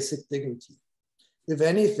autonomy and basic dignity. If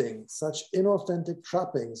anything, such inauthentic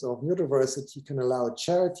trappings of neurodiversity can allow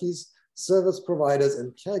charities, service providers,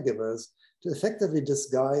 and caregivers to effectively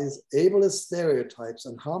disguise ableist stereotypes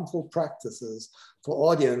and harmful practices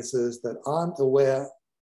for audiences that aren't aware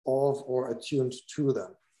of or attuned to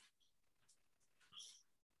them.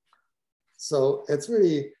 So it's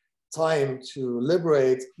really time to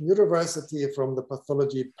liberate neurodiversity from the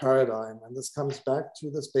pathology paradigm. And this comes back to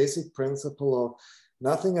this basic principle of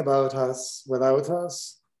nothing about us without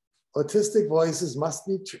us. Autistic voices must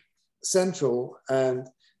be central, and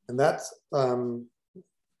that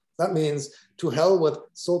means to hell with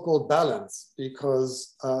so-called balance,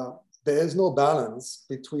 because there is no balance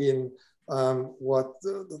between what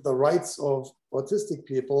the rights of autistic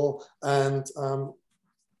people and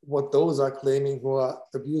what those are claiming who are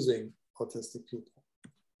abusing autistic people.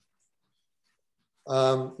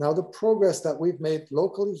 Now, the progress that we've made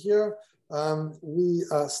locally here, we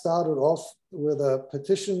started off with a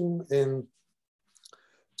petition in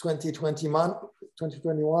 2021,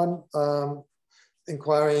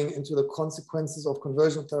 inquiring into the consequences of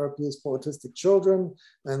conversion therapies for autistic children.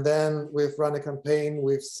 And then we've run a campaign.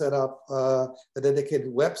 We've set up a dedicated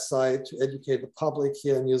website to educate the public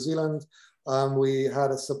here in New Zealand. We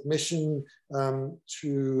had a submission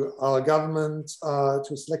to our government,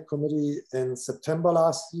 to a select committee in September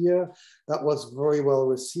last year. That was very well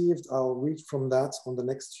received. I'll read from that on the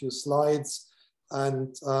next few slides.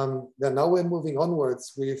 And then now we're moving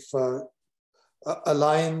onwards. We've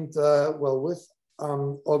aligned well with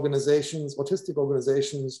organizations, autistic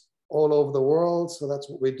organizations all over the world. So that's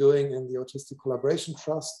what we're doing in the Autistic Collaboration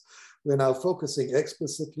Trust. We're now focusing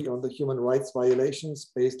explicitly on the human rights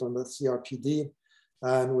violations based on the CRPD.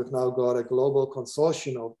 And we've now got a global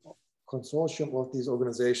consortium of these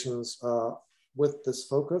organizations with this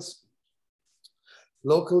focus.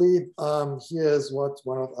 Locally, here's what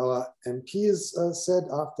one of our MPs said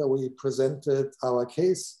after we presented our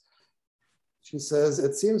case. She says,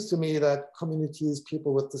 "It seems to me that communities,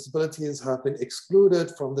 people with disabilities have been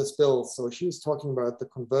excluded from this bill." So she's talking about the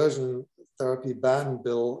conversion therapy ban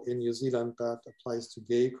bill in New Zealand that applies to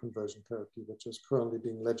gay conversion therapy, which is currently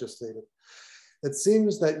being legislated. "It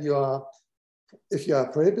seems that if you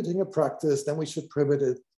are prohibiting a practice, then we should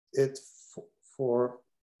prohibit it for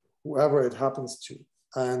whoever it happens to.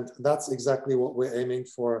 And that's exactly what we're aiming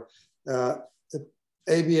for.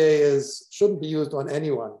 ABA shouldn't be used on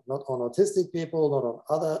anyone, not on autistic people, not on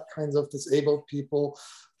other kinds of disabled people.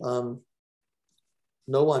 No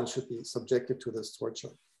one should be subjected to this torture.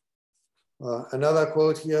 Another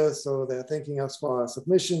quote here, so they're thanking us for our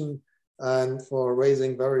submission and for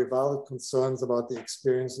raising very valid concerns about the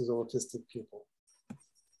experiences of autistic people.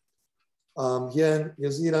 Here in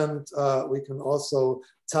New Zealand, we can also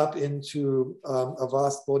tap into a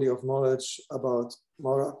vast body of knowledge about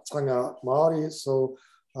Tanga Māori. So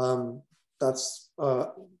that's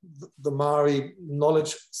the Māori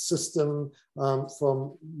knowledge system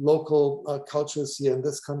from local cultures here in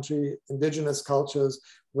this country, indigenous cultures,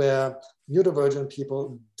 where neurodivergent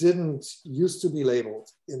people didn't used to be labeled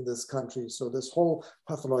in this country. So this whole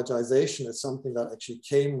pathologization is something that actually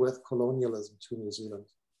came with colonialism to New Zealand.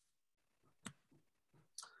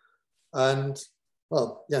 And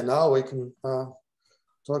well, yeah, now we can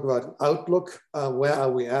talk about outlook. Where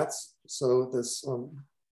are we at? So this,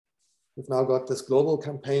 we've now got this global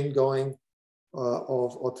campaign going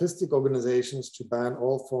of autistic organizations to ban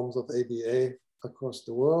all forms of ABA across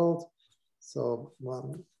the world. So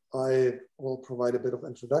I will provide a bit of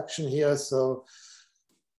introduction here. So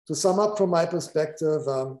to sum up from my perspective,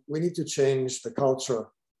 we need to change the culture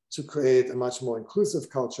to create a much more inclusive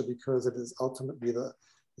culture, because it is ultimately the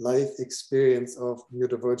life experience of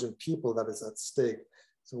neurodivergent people that is at stake.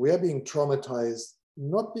 So we are being traumatized,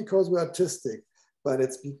 not because we're autistic, but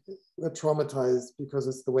we're traumatized because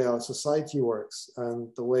it's the way our society works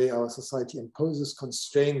and the way our society imposes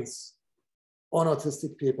constraints on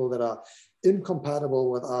autistic people that are incompatible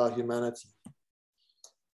with our humanity.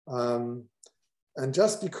 And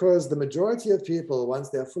just because the majority of people, once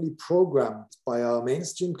they're fully programmed by our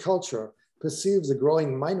mainstream culture, perceives a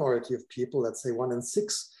growing minority of people, let's say 1 in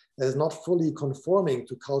 6, as not fully conforming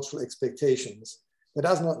to cultural expectations, that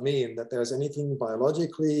does not mean that there's anything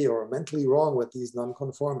biologically or mentally wrong with these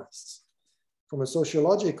nonconformists. From a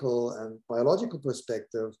sociological and biological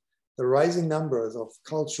perspective, the rising numbers of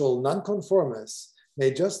cultural nonconformists may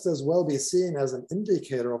just as well be seen as an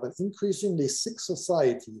indicator of an increasingly sick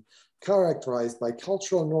society characterized by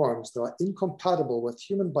cultural norms that are incompatible with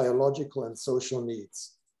human biological and social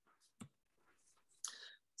needs.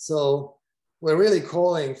 So we're really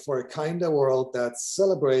calling for a kinder world that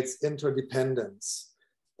celebrates interdependence.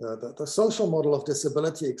 The social model of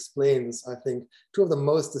disability explains, I think, 2 of the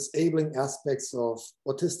most disabling aspects of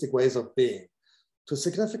autistic ways of being. To a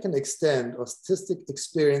significant extent, autistic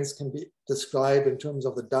experience can be described in terms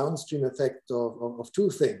of the downstream effect of 2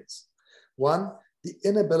 things. 1, the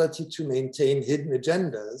inability to maintain hidden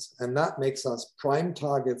agendas, and that makes us prime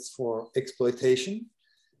targets for exploitation.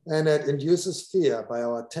 And it induces fear by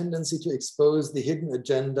our tendency to expose the hidden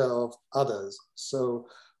agenda of others. So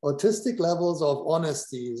autistic levels of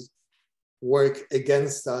honesty work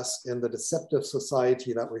against us in the deceptive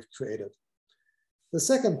society that we've created. The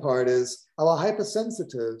second part is our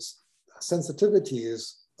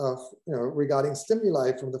hypersensitivities of, regarding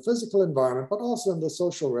stimuli from the physical environment, but also in the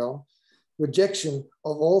social realm, rejection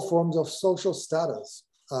of all forms of social status.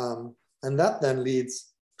 And that then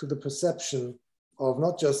leads to the perception of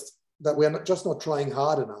not just that we're not trying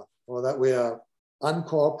hard enough, or that we are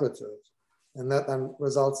uncooperative. And that then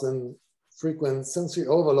results in frequent sensory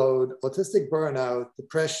overload, autistic burnout,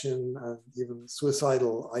 depression, and even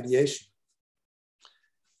suicidal ideation.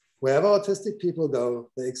 Wherever autistic people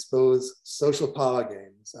go, they expose social power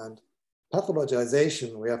games, and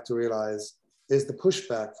pathologization, we have to realize, is the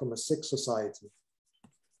pushback from a sick society.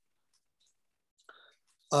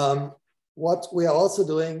 What we are also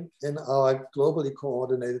doing in our globally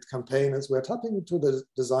coordinated campaign is we're tapping into the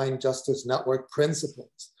Design Justice Network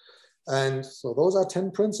principles. And so those are 10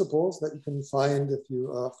 principles that you can find if you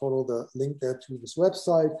follow the link there to this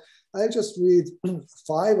website. I'll just read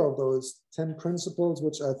 5 of those 10 principles,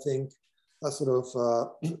 which I think are sort of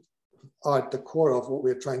are at the core of what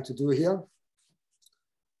we're trying to do here.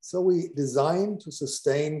 So we design to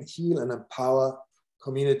sustain, heal, and empower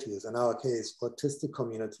communities, in our case, autistic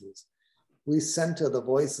communities. We center the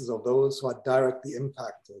voices of those who are directly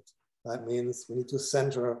impacted. That means we need to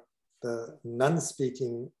center the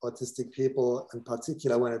non-speaking autistic people, in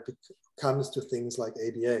particular when it comes to things like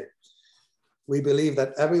ABA. We believe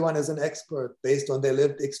that everyone is an expert based on their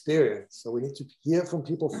lived experience. So we need to hear from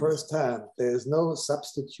people firsthand. There is no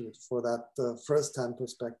substitute for that firsthand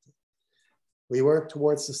perspective. We work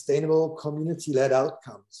towards sustainable community-led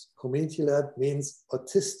outcomes. Community-led means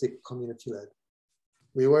autistic community-led.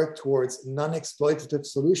 We work towards non-exploitative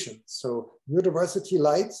solutions. So neurodiversity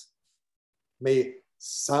light may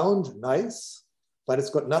sound nice, but it's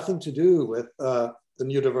got nothing to do with the the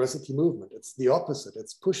neurodiversity movement. It's the opposite,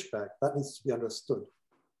 it's pushback. That needs to be understood.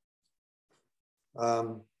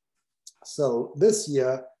 So this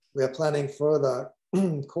year, we are planning further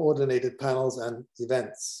coordinated panels and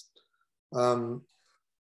events.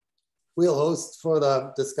 We'll host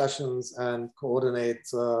further discussions and coordinate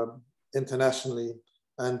internationally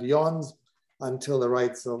and beyond until the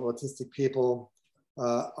rights of autistic people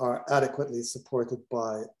are adequately supported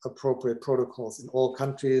by appropriate protocols in all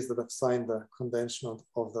countries that have signed the Convention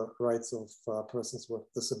of the Rights of Persons with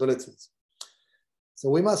Disabilities. So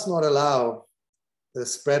we must not allow the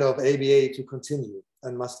spread of ABA to continue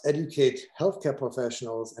and must educate healthcare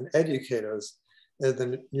professionals and educators in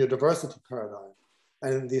the neurodiversity paradigm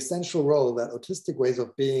and the essential role that autistic ways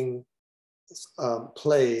of being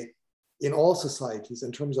play in all societies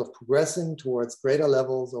in terms of progressing towards greater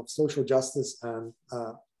levels of social justice and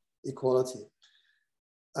equality.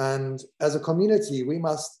 And as a community, we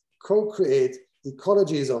must co-create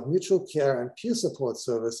ecologies of mutual care and peer support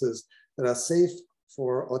services that are safe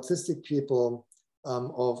for autistic people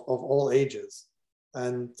of all ages.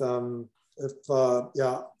 And I'm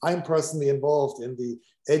personally involved in the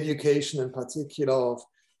education in particular of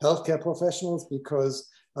healthcare professionals because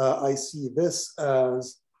I see this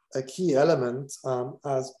as a key element,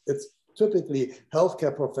 as it's typically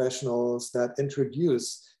healthcare professionals that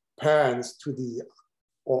introduce parents to the,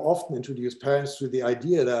 or often introduce parents to the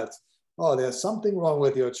idea that, oh, there's something wrong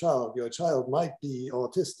with your child might be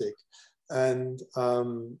autistic. And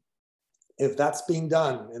if that's being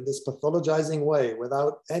done in this pathologizing way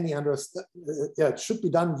without any understanding, it should be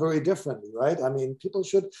done very differently, right? I mean, people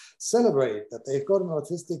should celebrate that they've got an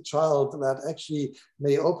autistic child that actually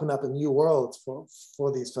may open up a new world for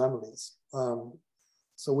these families.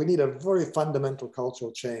 So we need a very fundamental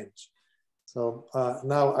cultural change. So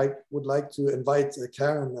now I would like to invite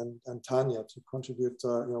Karen and Tania to contribute.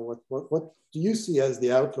 What do you see as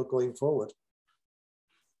the outlook going forward?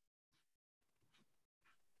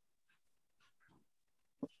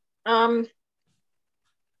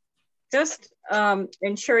 Just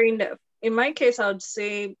ensuring that, in my case, I would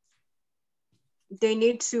say they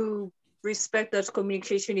need to respect that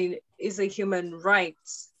communication is a human right.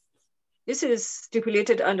 This is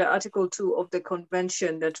stipulated under Article 2 of the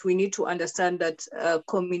Convention, that we need to understand that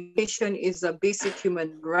communication is a basic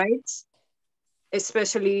human right,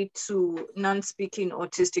 especially to non-speaking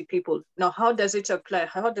autistic people. Now, how does it apply?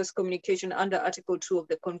 How does communication under Article 2 of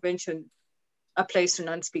the Convention applies to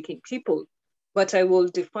non-speaking people? But I will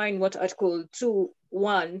define what Article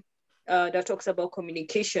 2.1 that talks about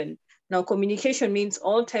communication. Now, communication means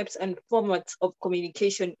all types and formats of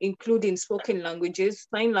communication, including spoken languages,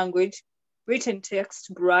 sign language, written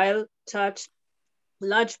text, braille, touch,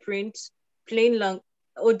 large print,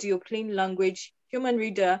 audio, plain language, human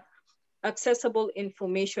reader, accessible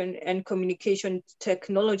information and communication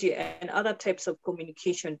technology, and other types of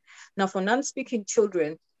communication. Now, for non-speaking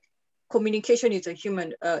children, communication is a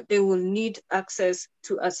human, they will need access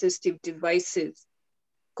to assistive devices.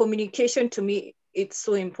 Communication, to me, it's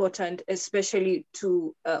so important, especially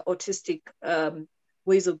to autistic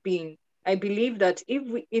ways of being. I believe that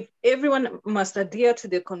if everyone must adhere to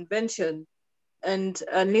the convention and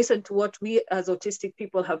listen to what we as autistic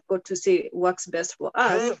people have got to say works best for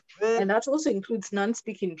us, and that also includes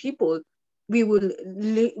non-speaking people, we will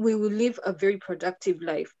live a very productive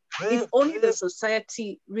life. If only the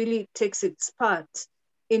society really takes its part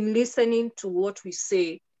in listening to what we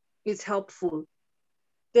say is helpful,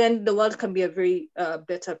 then the world can be a very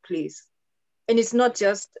better place. And it's not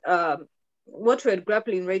just what we're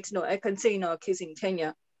grappling right now. I can say in our case in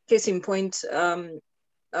Kenya, case in point,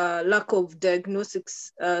 lack of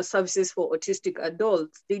diagnostics services for autistic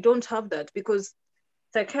adults. They don't have that because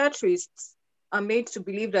psychiatrists are made to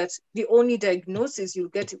believe that the only diagnosis you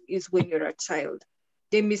get is when you're a child.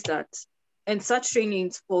 They miss that. And such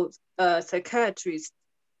trainings for psychiatrists,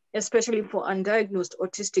 especially for undiagnosed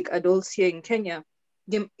autistic adults here in Kenya,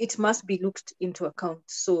 it must be looked into account.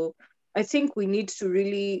 So I think we need to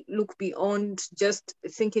really look beyond just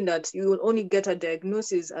thinking that you will only get a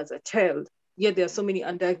diagnosis as a child. Yet there are so many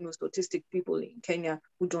undiagnosed autistic people in Kenya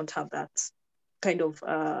who don't have that kind of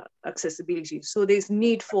accessibility. So there's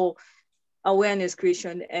need for awareness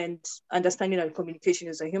creation and understanding that communication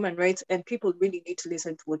is a human right, and people really need to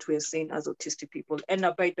listen to what we're saying as autistic people and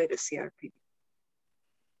abide by the CRPD.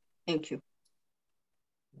 Thank you.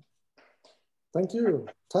 Thank you.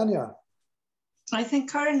 Tania. I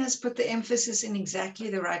think Karen has put the emphasis in exactly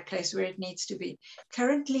the right place where it needs to be.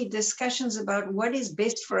 Currently, discussions about what is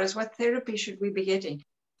best for us, what therapy should we be getting,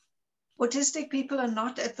 Autistic people are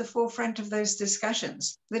not at the forefront of those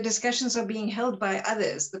discussions. The discussions are being held by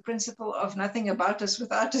others. The principle of nothing about us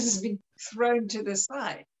without us is being thrown to the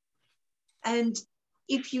side. And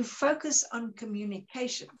if you focus on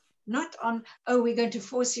communication, not on, oh, we're going to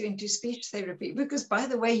force you into speech therapy, because by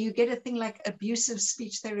the way, you get a thing like abusive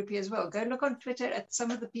speech therapy as well. Go look on Twitter at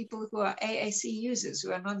some of the people who are AAC users,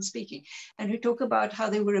 who are non-speaking, and who talk about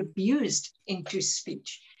how they were abused into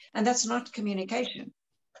speech. And that's not communication.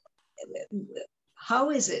 How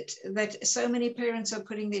is it that so many parents are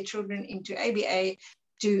putting their children into ABA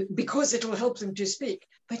because it will help them to speak,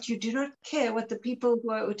 but you do not care what the people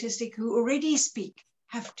who are autistic who already speak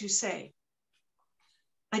have to say?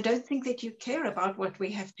 I don't think that you care about what we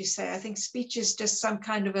have to say. I think speech is just some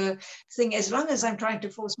kind of a thing, as long as I'm trying to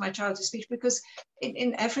force my child to speak, because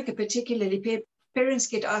in Africa particularly, parents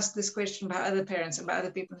get asked this question by other parents and by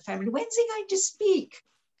other people in the family, when's he going to speak?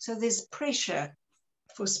 So there's pressure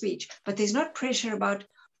for speech, but there's not pressure about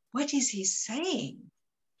what is he saying?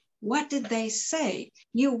 What did they say?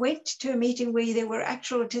 You went to a meeting where there were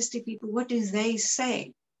actual autistic people. What do they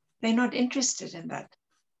say? They're not interested in that.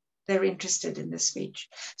 They're interested in the speech.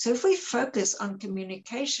 So if we focus on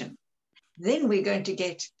communication, then we're going to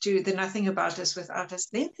get to the nothing about us without us.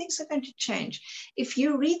 Then things are going to change. If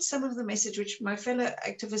you read some of the message which my fellow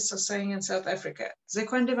activists are saying in South Africa,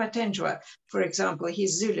 Zekwande Matenjwa, for example,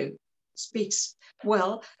 he's Zulu, speaks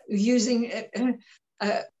well, using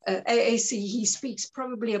AAC, he speaks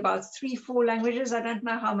probably about 3-4 languages. I don't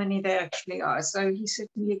know how many there actually are. So he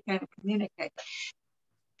certainly can communicate.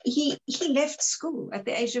 He left school at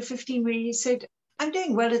the age of 15, where he said, I'm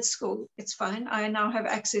doing well at school. It's fine. I now have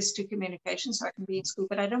access to communication, so I can be in school,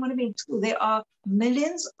 but I don't want to be in school. There are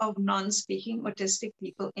millions of non-speaking autistic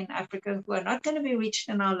people in Africa who are not going to be reached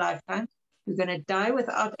in our lifetime. We're going to die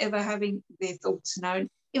without ever having their thoughts known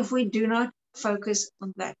if we do not focus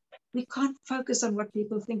on that. We can't focus on what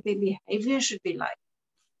people think their behavior should be like.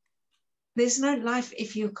 There's no life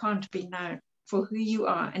if you can't be known for who you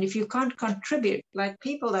are. And if you can't contribute, like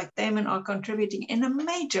people like Damon are contributing in a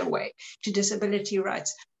major way to disability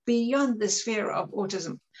rights beyond the sphere of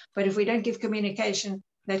autism. But if we don't give communication,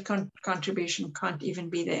 that contribution can't even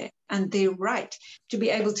be there. And their right to be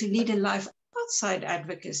able to lead a life outside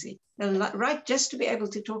advocacy, the right just to be able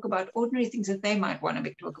to talk about ordinary things that they might want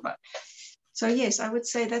to talk about. So yes, I would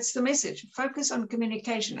say that's the message. Focus on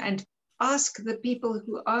communication and ask the people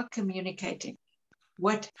who are communicating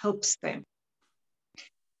what helps them.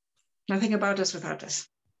 Nothing about us without us.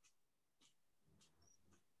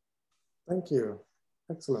 Thank you.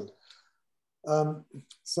 Excellent.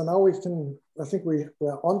 So now we can, I think we're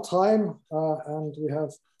on time and we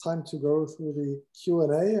have time to go through the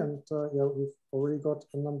Q&A, and yeah, we've already got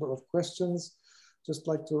a number of questions. Just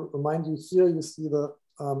like to remind you, here you see the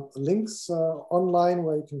links online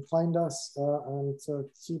where you can find us and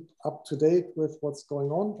keep up to date with what's going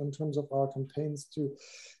on in terms of our campaigns to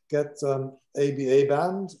get ABA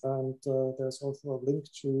banned. And there's also a link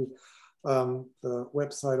to the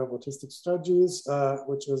website of Autistic Strategies,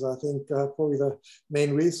 which is, I think, probably the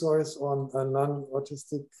main resource on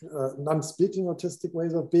non-autistic, non-speaking autistic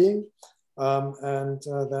ways of being.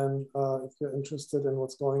 Then if you're interested in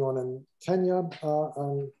what's going on in Kenya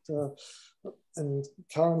and in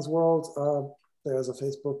Karen's world, there's a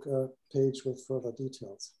Facebook page with further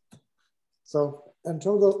details. So in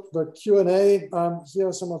terms of the Q&A, here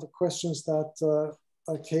are some of the questions that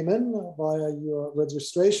came in via your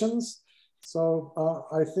registrations. So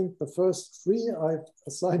I think the first 3 I've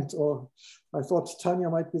assigned, or I thought Tania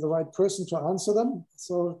might be the right person to answer them.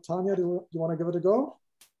 So Tania, do you want to give it a go?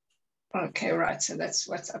 Okay, right. So that's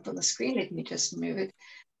what's up on the screen. Let me just move it.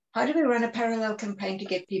 How do we run a parallel campaign to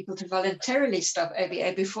get people to voluntarily stop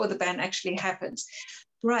ABA before the ban actually happens?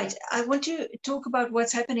 Right. I want to talk about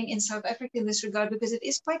what's happening in South Africa in this regard, because it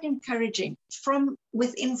is quite encouraging from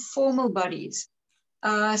within formal bodies.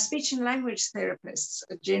 Speech and language therapists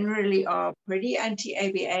generally are pretty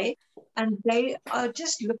anti-ABA, and they are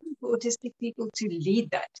just looking for autistic people to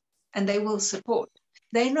lead that, and they will support.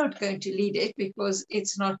 They're not going to lead it because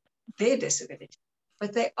it's not their disability,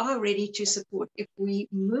 but they are ready to support if we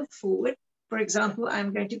move forward. For example,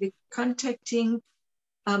 I'm going to be contacting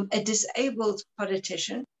a disabled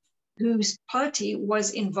politician whose party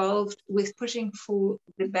was involved with pushing for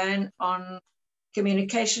the ban on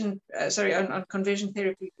communication, on conversion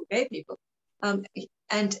therapy for gay people,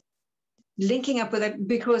 and linking up with that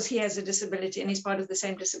because he has a disability and he's part of the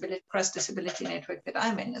same cross-disability network that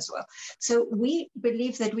I'm in as well. So we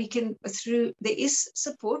believe that we can, there is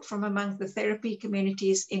support from among the therapy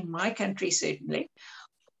communities in my country, certainly.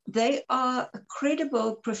 They are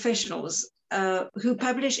credible professionals who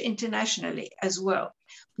publish internationally as well,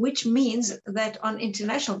 which means that on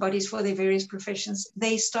international bodies for their various professions,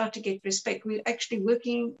 they start to get respect. We're actually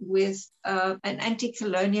working with an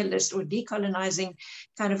anti-colonialist or decolonizing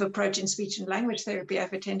kind of approach in speech and language therapy.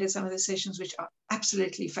 I've attended some of the sessions, which are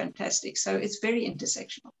absolutely fantastic. So it's very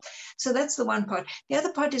intersectional. So that's the one part. The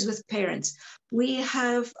other part is with parents. We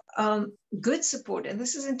have good support, and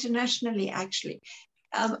this is internationally actually,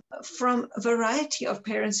 from a variety of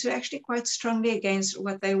parents who are actually quite strongly against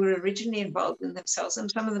what they were originally involved in themselves,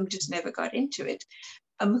 and some of them just never got into it,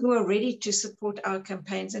 who are ready to support our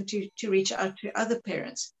campaigns and to reach out to other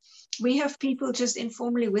parents. We have people just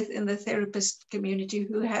informally within the therapist community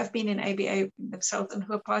who have been in ABA themselves and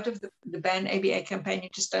who are part of the Ban ABA campaign. You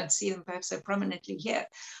just don't see them perhaps so prominently here,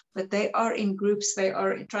 but they are in groups. They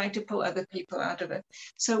are trying to pull other people out of it.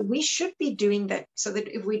 So we should be doing that so that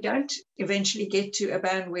if we don't eventually get to a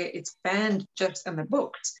ban where it's banned just in the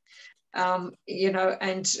books, you know,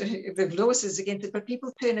 and the law says against it, but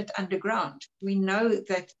people turn it underground. We know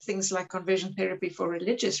that things like conversion therapy for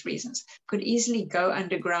religious reasons could easily go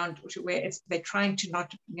underground to where they're trying to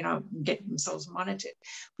not, you know, get themselves monitored.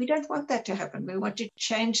 We don't want that to happen. We want to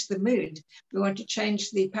change the mood. We want to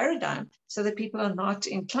change the paradigm so that people are not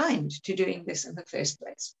inclined to doing this in the first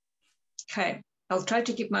place. Okay, I'll try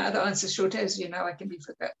to keep my other answers shorter. As you know, I can be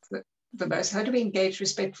verbose. How do we engage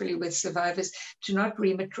respectfully with survivors to not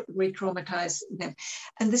re-traumatize them?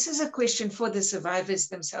 And this is a question for the survivors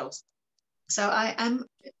themselves. So I am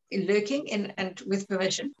lurking in, and with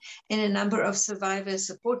permission, in a number of survivor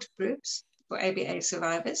support groups for ABA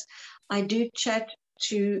survivors. I do chat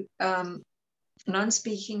to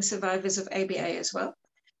non-speaking survivors of ABA as well.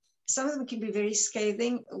 Some of them can be very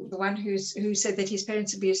scathing. The one who said that his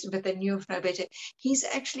parents abused him, but they knew of no better. He's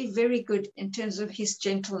actually very good in terms of his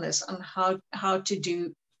gentleness on how to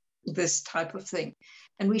do this type of thing.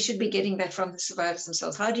 And we should be getting that from the survivors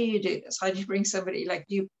themselves. How do you do this? How do you bring somebody, like,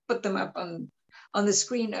 do you put them up on the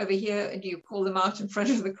screen over here and do you call them out in front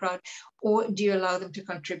of the crowd? Or do you allow them to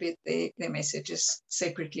contribute their messages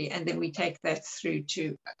separately? And then we take that through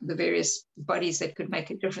to the various bodies that could make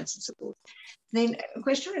a difference in support. Then a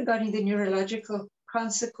question regarding the neurological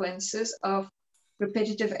consequences of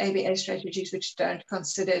repetitive ABA strategies which don't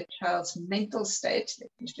consider a child's mental state.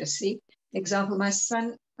 Let me just see. Example, my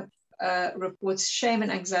son reports shame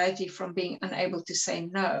and anxiety from being unable to say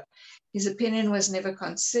no. His opinion was never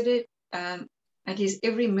considered, and his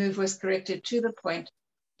every move was corrected to the point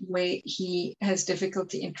where he has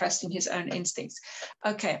difficulty in trusting his own instincts.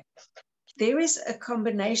 Okay, there is a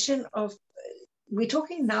combination of, we're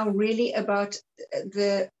talking now really about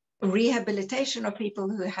the rehabilitation of people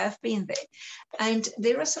who have been there. And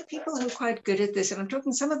there are some people who are quite good at this. And I'm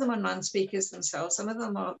talking, some of them are non-speakers themselves. Some of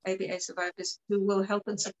them are ABA survivors who will help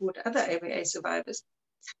and support other ABA survivors.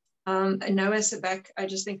 Noah Sabak, I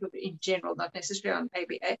just think of in general, not necessarily on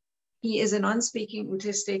ABA. He is a non-speaking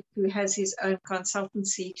autistic who has his own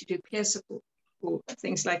consultancy to do peer support for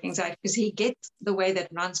things like anxiety, because he gets the way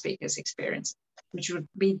that non-speakers experience, which would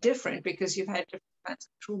be different because you've had different kinds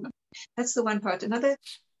of trauma. That's the one part. Another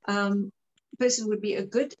person would be a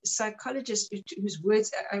good psychologist whose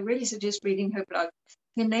words, I really suggest reading her blog.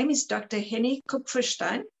 Her name is Dr. Henny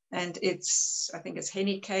Kupferstein, and I think it's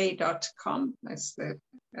hennyk.com. That's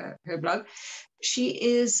her blog. She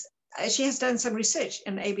has done some research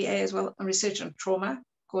in ABA as well, research on trauma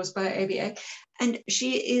caused by ABA. And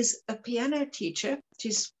she is a piano teacher.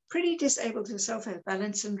 She's pretty disabled herself, has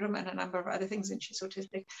Balance syndrome and a number of other things, and she's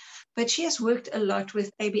autistic. But she has worked a lot with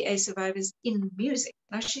ABA survivors in music.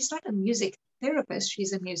 Now, she's not a music therapist,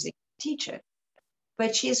 she's a music teacher.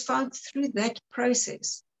 But she has found through that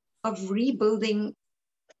process of rebuilding,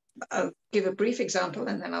 I'll give a brief example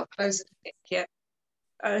and then I'll close it here.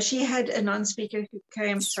 She had a non-speaker who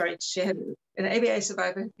came, she had an ABA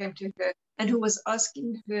survivor who came to her and who was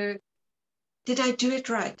asking her, did I do it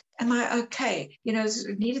right? Am I okay? You know,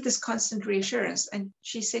 needed this constant reassurance. And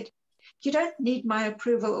she said, you don't need my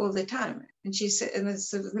approval all the time. And she said, and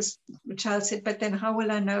this child said, but then how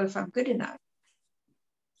will I know if I'm good enough?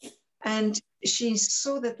 And she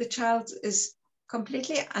saw that the child is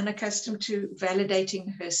completely unaccustomed to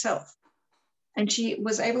validating herself. And she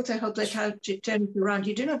was able to help the child to turn it around.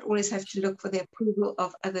 You do not always have to look for the approval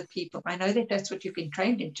of other people. I know that that's what you've been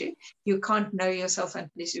trained into. You can't know yourself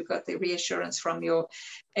unless you've got the reassurance from your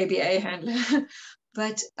ABA handler.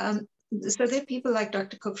 But so there are people like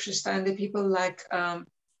Dr. Kupferstein, there are people like Noah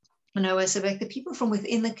Sabek, the people from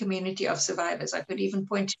within the community of survivors. I could even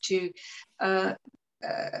point to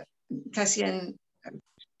Cassian,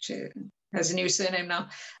 has a new surname now,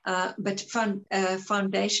 but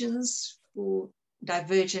foundations for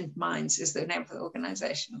Divergent Minds is the name of the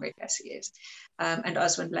organization where Cassie is, and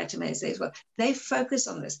Oswald Latimer is there as well. They focus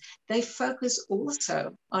on this. They focus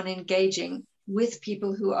also on engaging with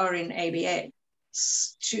people who are in ABA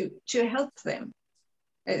to help them.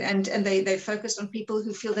 And they focus on people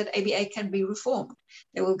who feel that ABA can be reformed.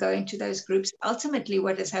 They will go into those groups. Ultimately,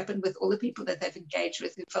 what has happened with all the people that they've engaged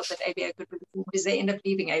with who felt that ABA could be reformed is they end up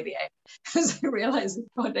leaving ABA because they realize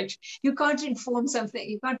you can't inform something,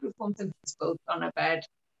 you can't reform something that's built on a bad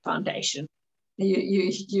foundation.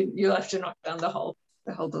 You'll have to knock down the whole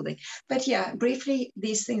building. But yeah, briefly,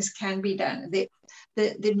 these things can be done.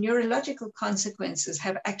 The neurological consequences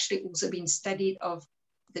have actually also been studied of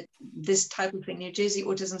this type of thing. New Jersey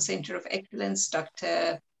Autism Center of Excellence,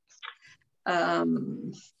 Dr.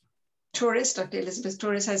 Torres, Dr. Elizabeth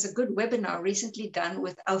Torres, has a good webinar recently done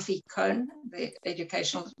with Alfie Cohn, the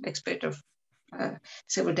educational expert of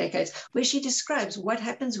several decades, where she describes what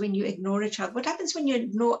happens when you ignore a child. What happens when you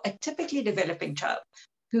ignore a typically developing child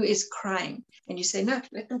who is crying, and you say, no,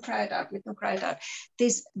 let them cry it out, let them cry it out.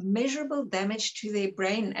 There's measurable damage to their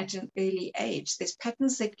brain at an early age. There's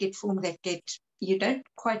patterns that get formed you don't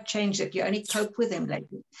quite change it, you only cope with them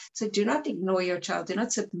later. So do not ignore your child, do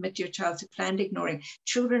not submit your child to planned ignoring.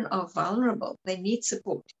 Children are vulnerable, they need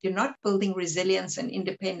support. You're not building resilience and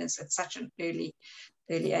independence at such an early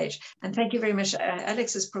age. And thank you very much.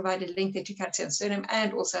 Alex has provided a link there to Katsian's surname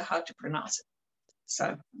and also how to pronounce it.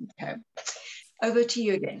 So, okay. Over to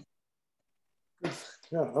you again.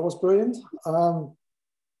 Yeah, that was brilliant.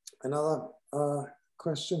 Another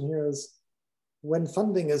question here is, when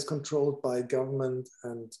funding is controlled by government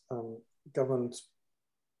and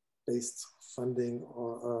government-based funding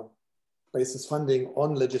or basis funding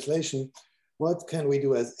on legislation, what can we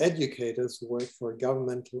do as educators who work for a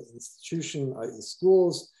governmental institution, i.e.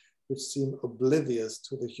 schools, which seem oblivious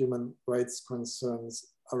to the human rights concerns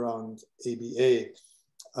around ABA?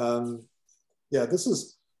 Yeah, this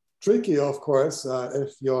is tricky, of course,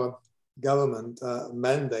 if your government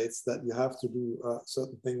mandates that you have to do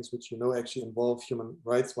certain things which actually involve human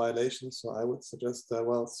rights violations. So I would suggest,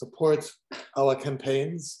 well, support our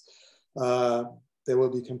campaigns. There will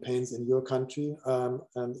be campaigns in your country.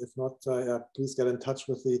 And if not, please get in touch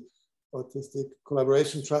with the Autistic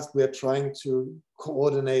Collaboration Trust. We are trying to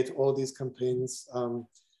coordinate all these campaigns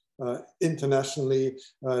internationally.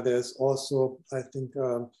 There's also, I think,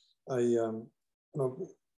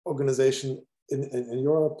 organization in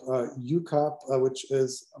Europe, UCAP, which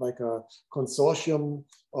is like a consortium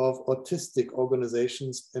of autistic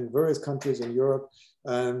organizations in various countries in Europe.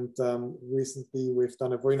 And recently we've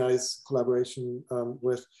done a very nice collaboration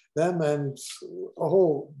with them and a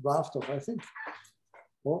whole raft of, I think,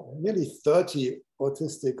 well, nearly 30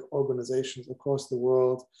 autistic organizations across the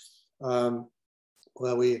world,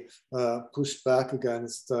 where we pushed back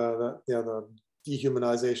against the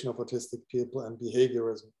dehumanization of autistic people and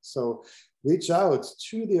behaviorism. So reach out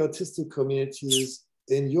to the autistic communities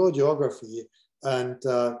in your geography and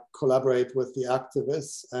collaborate with the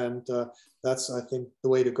activists. And that's, I think, the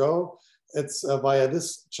way to go. It's via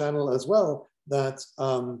this channel as well that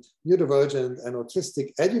neurodivergent and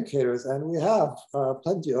autistic educators, and we have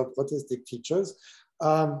plenty of autistic teachers,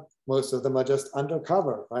 most of them are just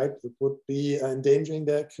undercover, right? It would be endangering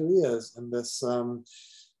their careers in this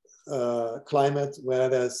climate where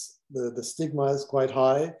there's the stigma is quite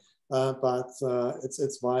high, but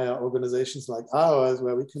it's via organizations like ours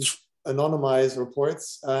where we can anonymize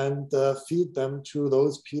reports and feed them to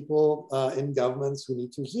those people in governments who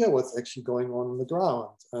need to hear what's actually going on the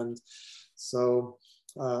ground. And so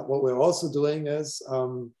what we're also doing is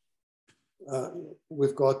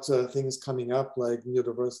we've got things coming up like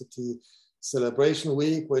Neurodiversity Celebration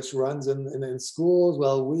Week, which runs in schools.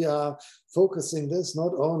 Well, we are focusing this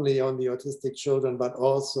not only on the autistic children, but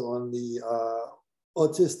also on the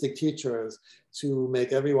autistic teachers to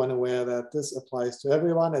make everyone aware that this applies to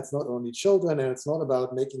everyone. It's not only children, and it's not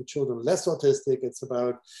about making children less autistic. It's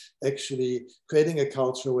about actually creating a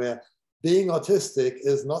culture where being autistic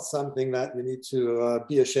is not something that you need to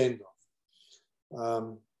be ashamed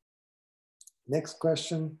of. Next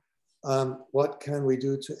question. What can we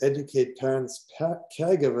do to educate parents,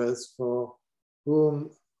 caregivers for who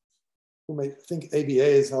may think ABA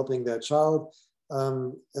is helping their child?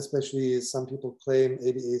 Especially some people claim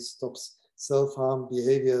ABA stops self-harm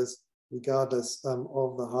behaviors regardless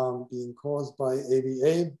of the harm being caused by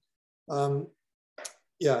ABA.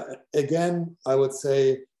 Yeah, again, I would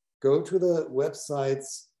say go to the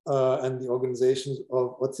websites and the organizations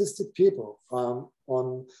of autistic people.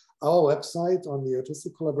 On our website, on the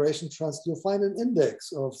Autistic Collaboration Trust, you'll find an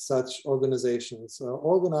index of such organizations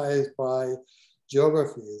organized by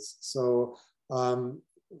geographies. So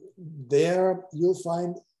there you'll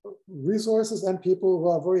find resources and people who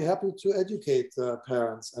are very happy to educate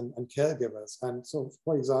parents and caregivers. And so,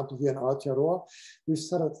 for example, here in Aotearoa, we've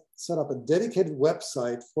set up a dedicated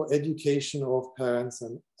website for education of parents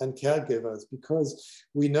and caregivers, because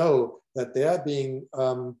we know that they're being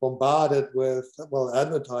bombarded with, well,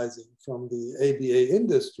 advertising from the ABA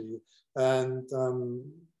industry, and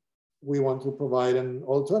we want to provide an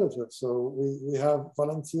alternative. So we have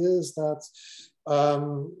volunteers that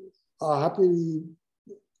are happy.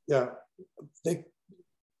 Yeah,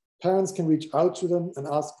 parents can reach out to them and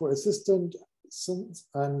ask for assistance,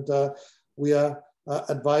 and we are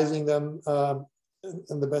advising them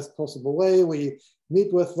in the best possible way. We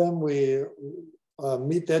meet with them, we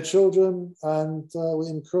meet their children, and we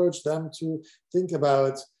encourage them to think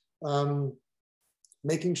about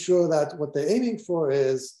making sure that what they're aiming for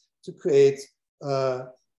is to create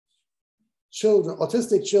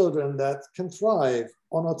autistic children that can thrive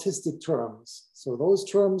on autistic terms. So those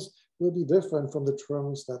terms will be different from the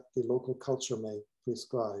terms that the local culture may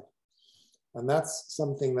prescribe. And that's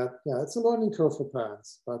something that, yeah, it's a learning curve for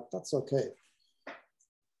parents, but that's okay.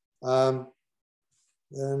 Then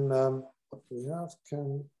what we have,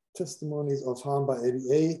 can testimonies of harm by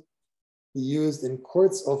ABA be used in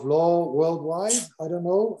courts of law worldwide? I don't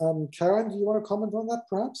know. Karen, do you want to comment on that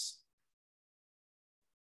perhaps?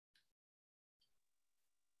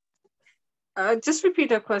 Just repeat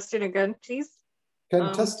the question again, please.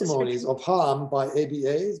 Can testimonies of harm by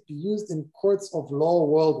ABAs be used in courts of law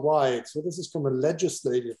worldwide? So this is from a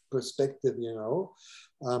legislative perspective, you know.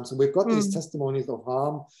 So we've got these testimonies of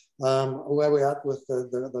harm. Where we're at with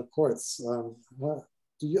the courts. Are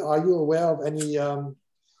you aware of any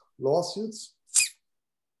lawsuits?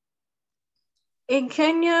 In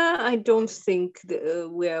Kenya, I don't think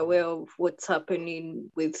we're aware of what's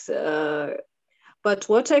happening with. But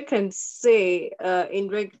what I can say, I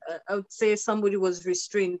would say somebody was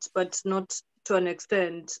restrained, but not to an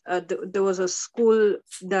extent. There was a school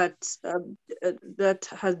that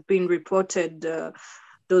has been reported. There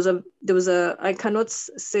was a I cannot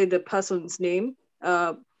say the person's name.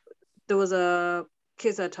 There was a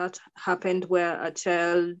case that had happened where a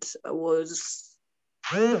child was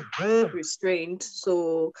restrained.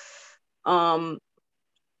 So,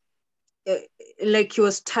 like he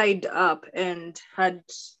was tied up and had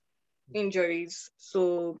injuries.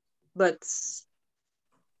 So, but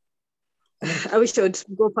I wish I would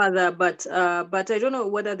go further, but I don't know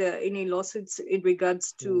whether there are any lawsuits in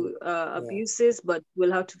regards to abuses, but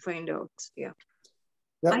we'll have to find out. Yeah.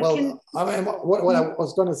 Yeah, well, what I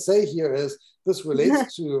was going to say here is this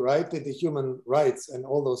relates to, right, the human rights and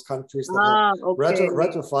all those countries that have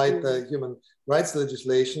ratified the human rights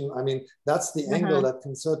legislation. I mean, that's the angle that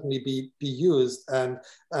can certainly be used, and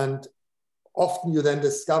often you then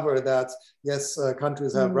discover that yes,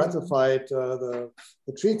 countries have ratified the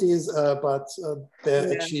treaties, but there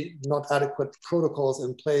are actually not adequate protocols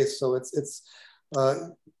in place. So it's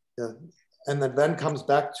and it then comes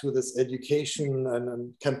back to this education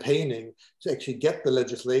and campaigning to actually get the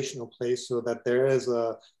legislation in place so that there is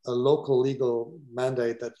a local legal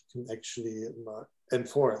mandate that you can actually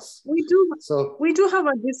enforce. We do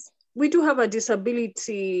have a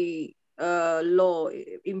disability law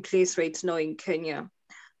in place right now in Kenya.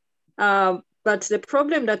 But the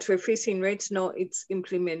problem that we're facing right now, it's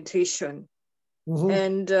implementation.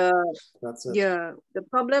 And that's it. Yeah, the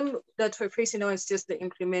problem that we're facing now is just the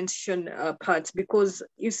implementation part, because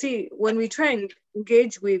you see, when we try and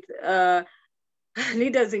engage with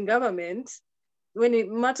leaders in government, when it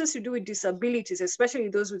matters to do with disabilities, especially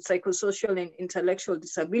those with psychosocial and intellectual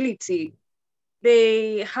disability,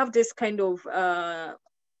 they have this kind of,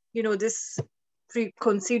 this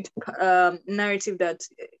preconceived narrative that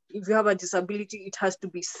if you have a disability, it has to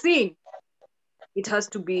be seen, it has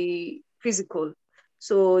to be physical.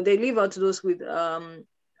 So they leave out those with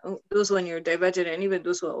those when you're divergent and even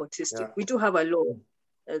those who are autistic. Yeah. We do have a law.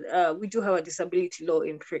 We do have a disability law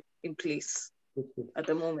in place at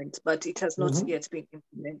the moment, but it has not yet been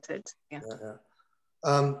implemented.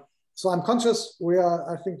 So I'm conscious we are,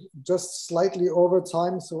 I think, just slightly over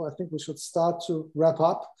time. So I think we should start to wrap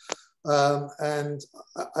up. And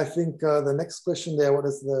I think the next question there, what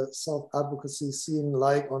is the self-advocacy scene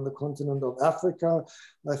like on the continent of Africa?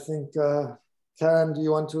 I think, Karen, do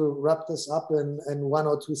you want to wrap this up in 1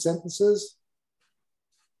 or 2 sentences?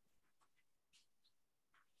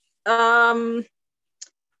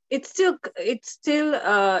 It's still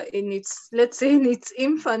in its, let's say, in its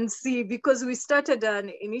infancy, because we started an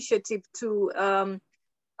initiative to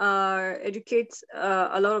educate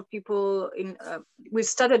a lot of people in, we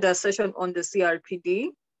started a session on the CRPD,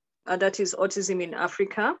 that is Autism in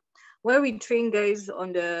Africa. where we train guys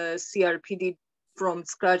on the CRPD from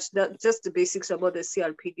scratch, that just the basics about the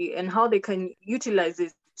CRPD and how they can utilize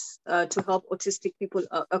it to help autistic people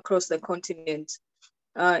across the continent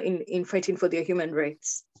in fighting for their human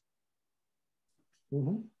rights.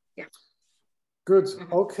 Mm-hmm. Yeah. Good.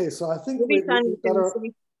 Okay, so I think we better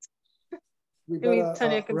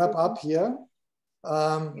wrap up here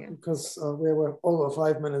because we were over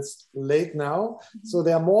 5 minutes late now. So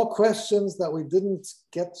there are more questions that we didn't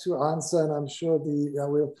get to answer, and I'm sure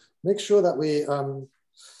we'll make sure that we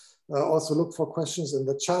also look for questions in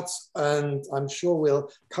the chat, and I'm sure we'll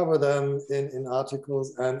cover them in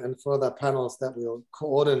articles and further panels that we'll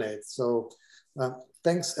coordinate. So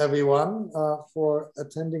thanks everyone for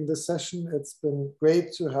attending this session. It's been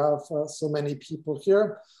great to have so many people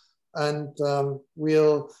here. And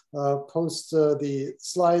we'll post the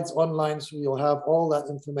slides online, so you'll have all that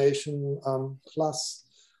information plus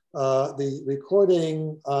the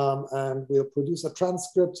recording, and we'll produce a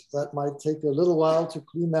transcript that might take a little while to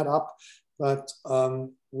clean that up, but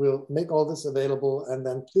we'll make all this available. And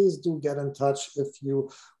then please do get in touch if you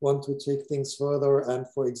want to take things further and,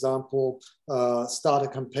 for example, start a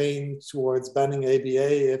campaign towards banning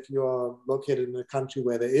ABA if you are located in a country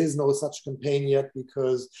where there is no such campaign yet,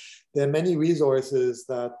 because there are many resources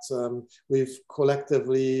that we've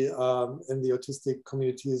collectively in the autistic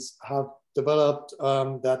communities have developed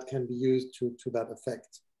that can be used to that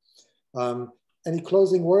effect. Any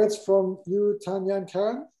closing words from you, Tania and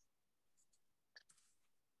Karen?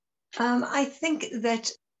 I think that,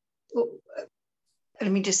 let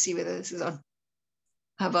me just see whether this is on.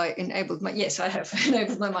 Have I enabled my, yes, I have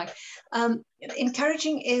enabled my mic.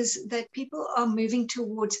 Encouraging is that people are moving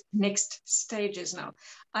towards next stages now.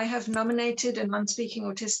 I have nominated a non-speaking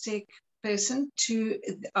autistic person to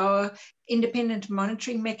our independent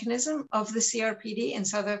monitoring mechanism of the CRPD in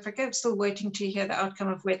South Africa. I'm still waiting to hear the outcome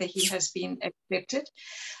of whether he has been accepted.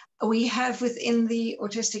 We have within the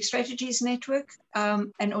Autistic Strategies Network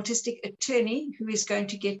an autistic attorney who is going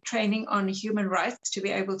to get training on human rights to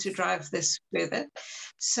be able to drive this further.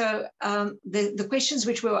 So the questions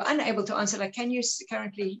which we were unable to answer, like can you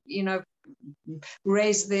currently,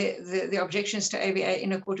 raise the objections to ABA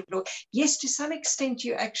in a court of law? Yes, to some extent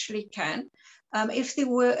you actually can. If there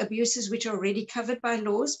were abuses which are already covered by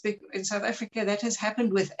laws, in South Africa that has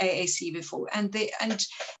happened with AAC before, and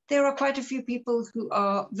there are quite a few people who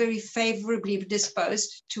are very favorably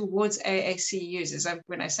disposed towards AAC users.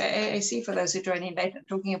 When I say AAC, for those who join in late, I'm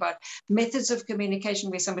talking about methods of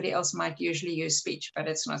communication where somebody else might usually use speech, but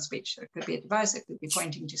it's not speech. It could be a device, it could be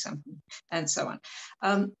pointing to something, and so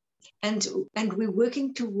on. And we're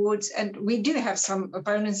working towards, and we do have some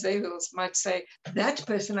opponents there who might say, that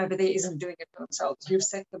person over there isn't doing it themselves. You've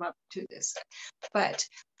set them up to this. But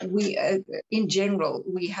we, in general,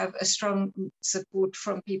 we have a strong support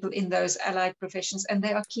from people in those allied professions, and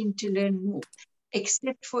they are keen to learn more,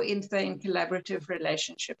 except for in collaborative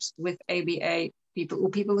relationships with ABA people, or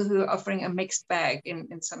people who are offering a mixed bag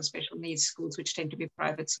in some special needs schools, which tend to be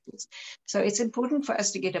private schools. So it's important for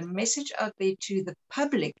us to get a message out there to the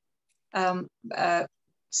public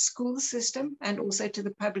school system, and also to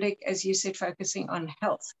the public, as you said, focusing on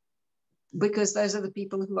health, because those are the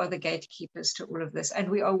people who are the gatekeepers to all of this. And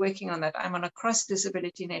we are working on that. I'm on a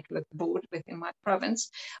cross-disability network board within my province.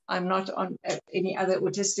 I'm not on any other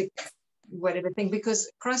autistic whatever thing,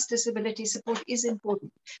 because cross-disability support is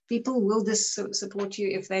important. People will support you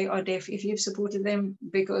if they are deaf. If you've supported them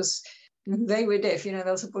because they were deaf,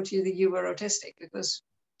 they'll support you that you were autistic, because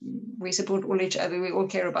we support all each other. We all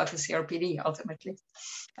care about the CRPD ultimately.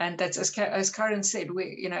 And that's, as Karen said,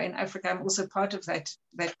 we, in Africa, I'm also part of that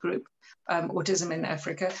group, Autism in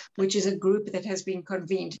Africa, which is a group that has been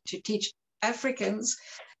convened to teach Africans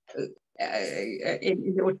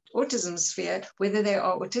in the autism sphere, whether they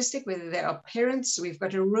are autistic, whether they are parents. We've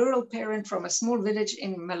got a rural parent from a small village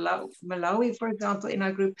in Malawi, for example, in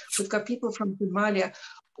our group. We've got people from Somalia,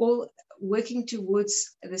 all working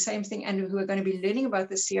towards the same thing, and who are going to be learning about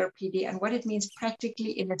the CRPD and what it means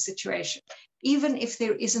practically in a situation. Even if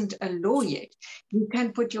there isn't a law yet, you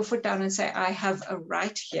can put your foot down and say, I have a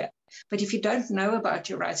right here. But if you don't know about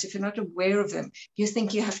your rights, if you're not aware of them, you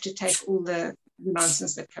think you have to take all the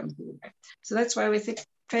nonsense that comes with it. So that's why we think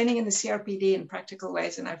training in the CRPD in practical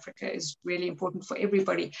ways in Africa is really important for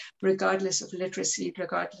everybody, regardless of literacy,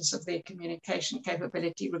 regardless of their communication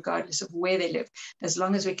capability, regardless of where they live. As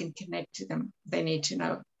long as we can connect to them, they need to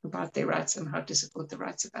know about their rights and how to support the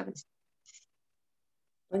rights of others.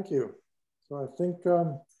 Thank you. So I think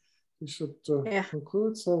we should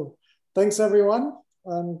conclude. So thanks, everyone.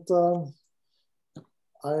 And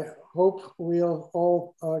I hope we'll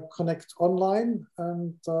all connect online,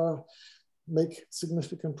 and make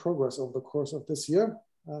significant progress over the course of this year.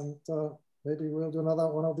 And maybe we'll do another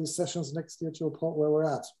one of these sessions next year to report where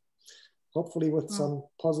we're at, hopefully with some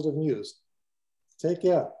positive news. Take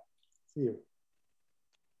care. See you.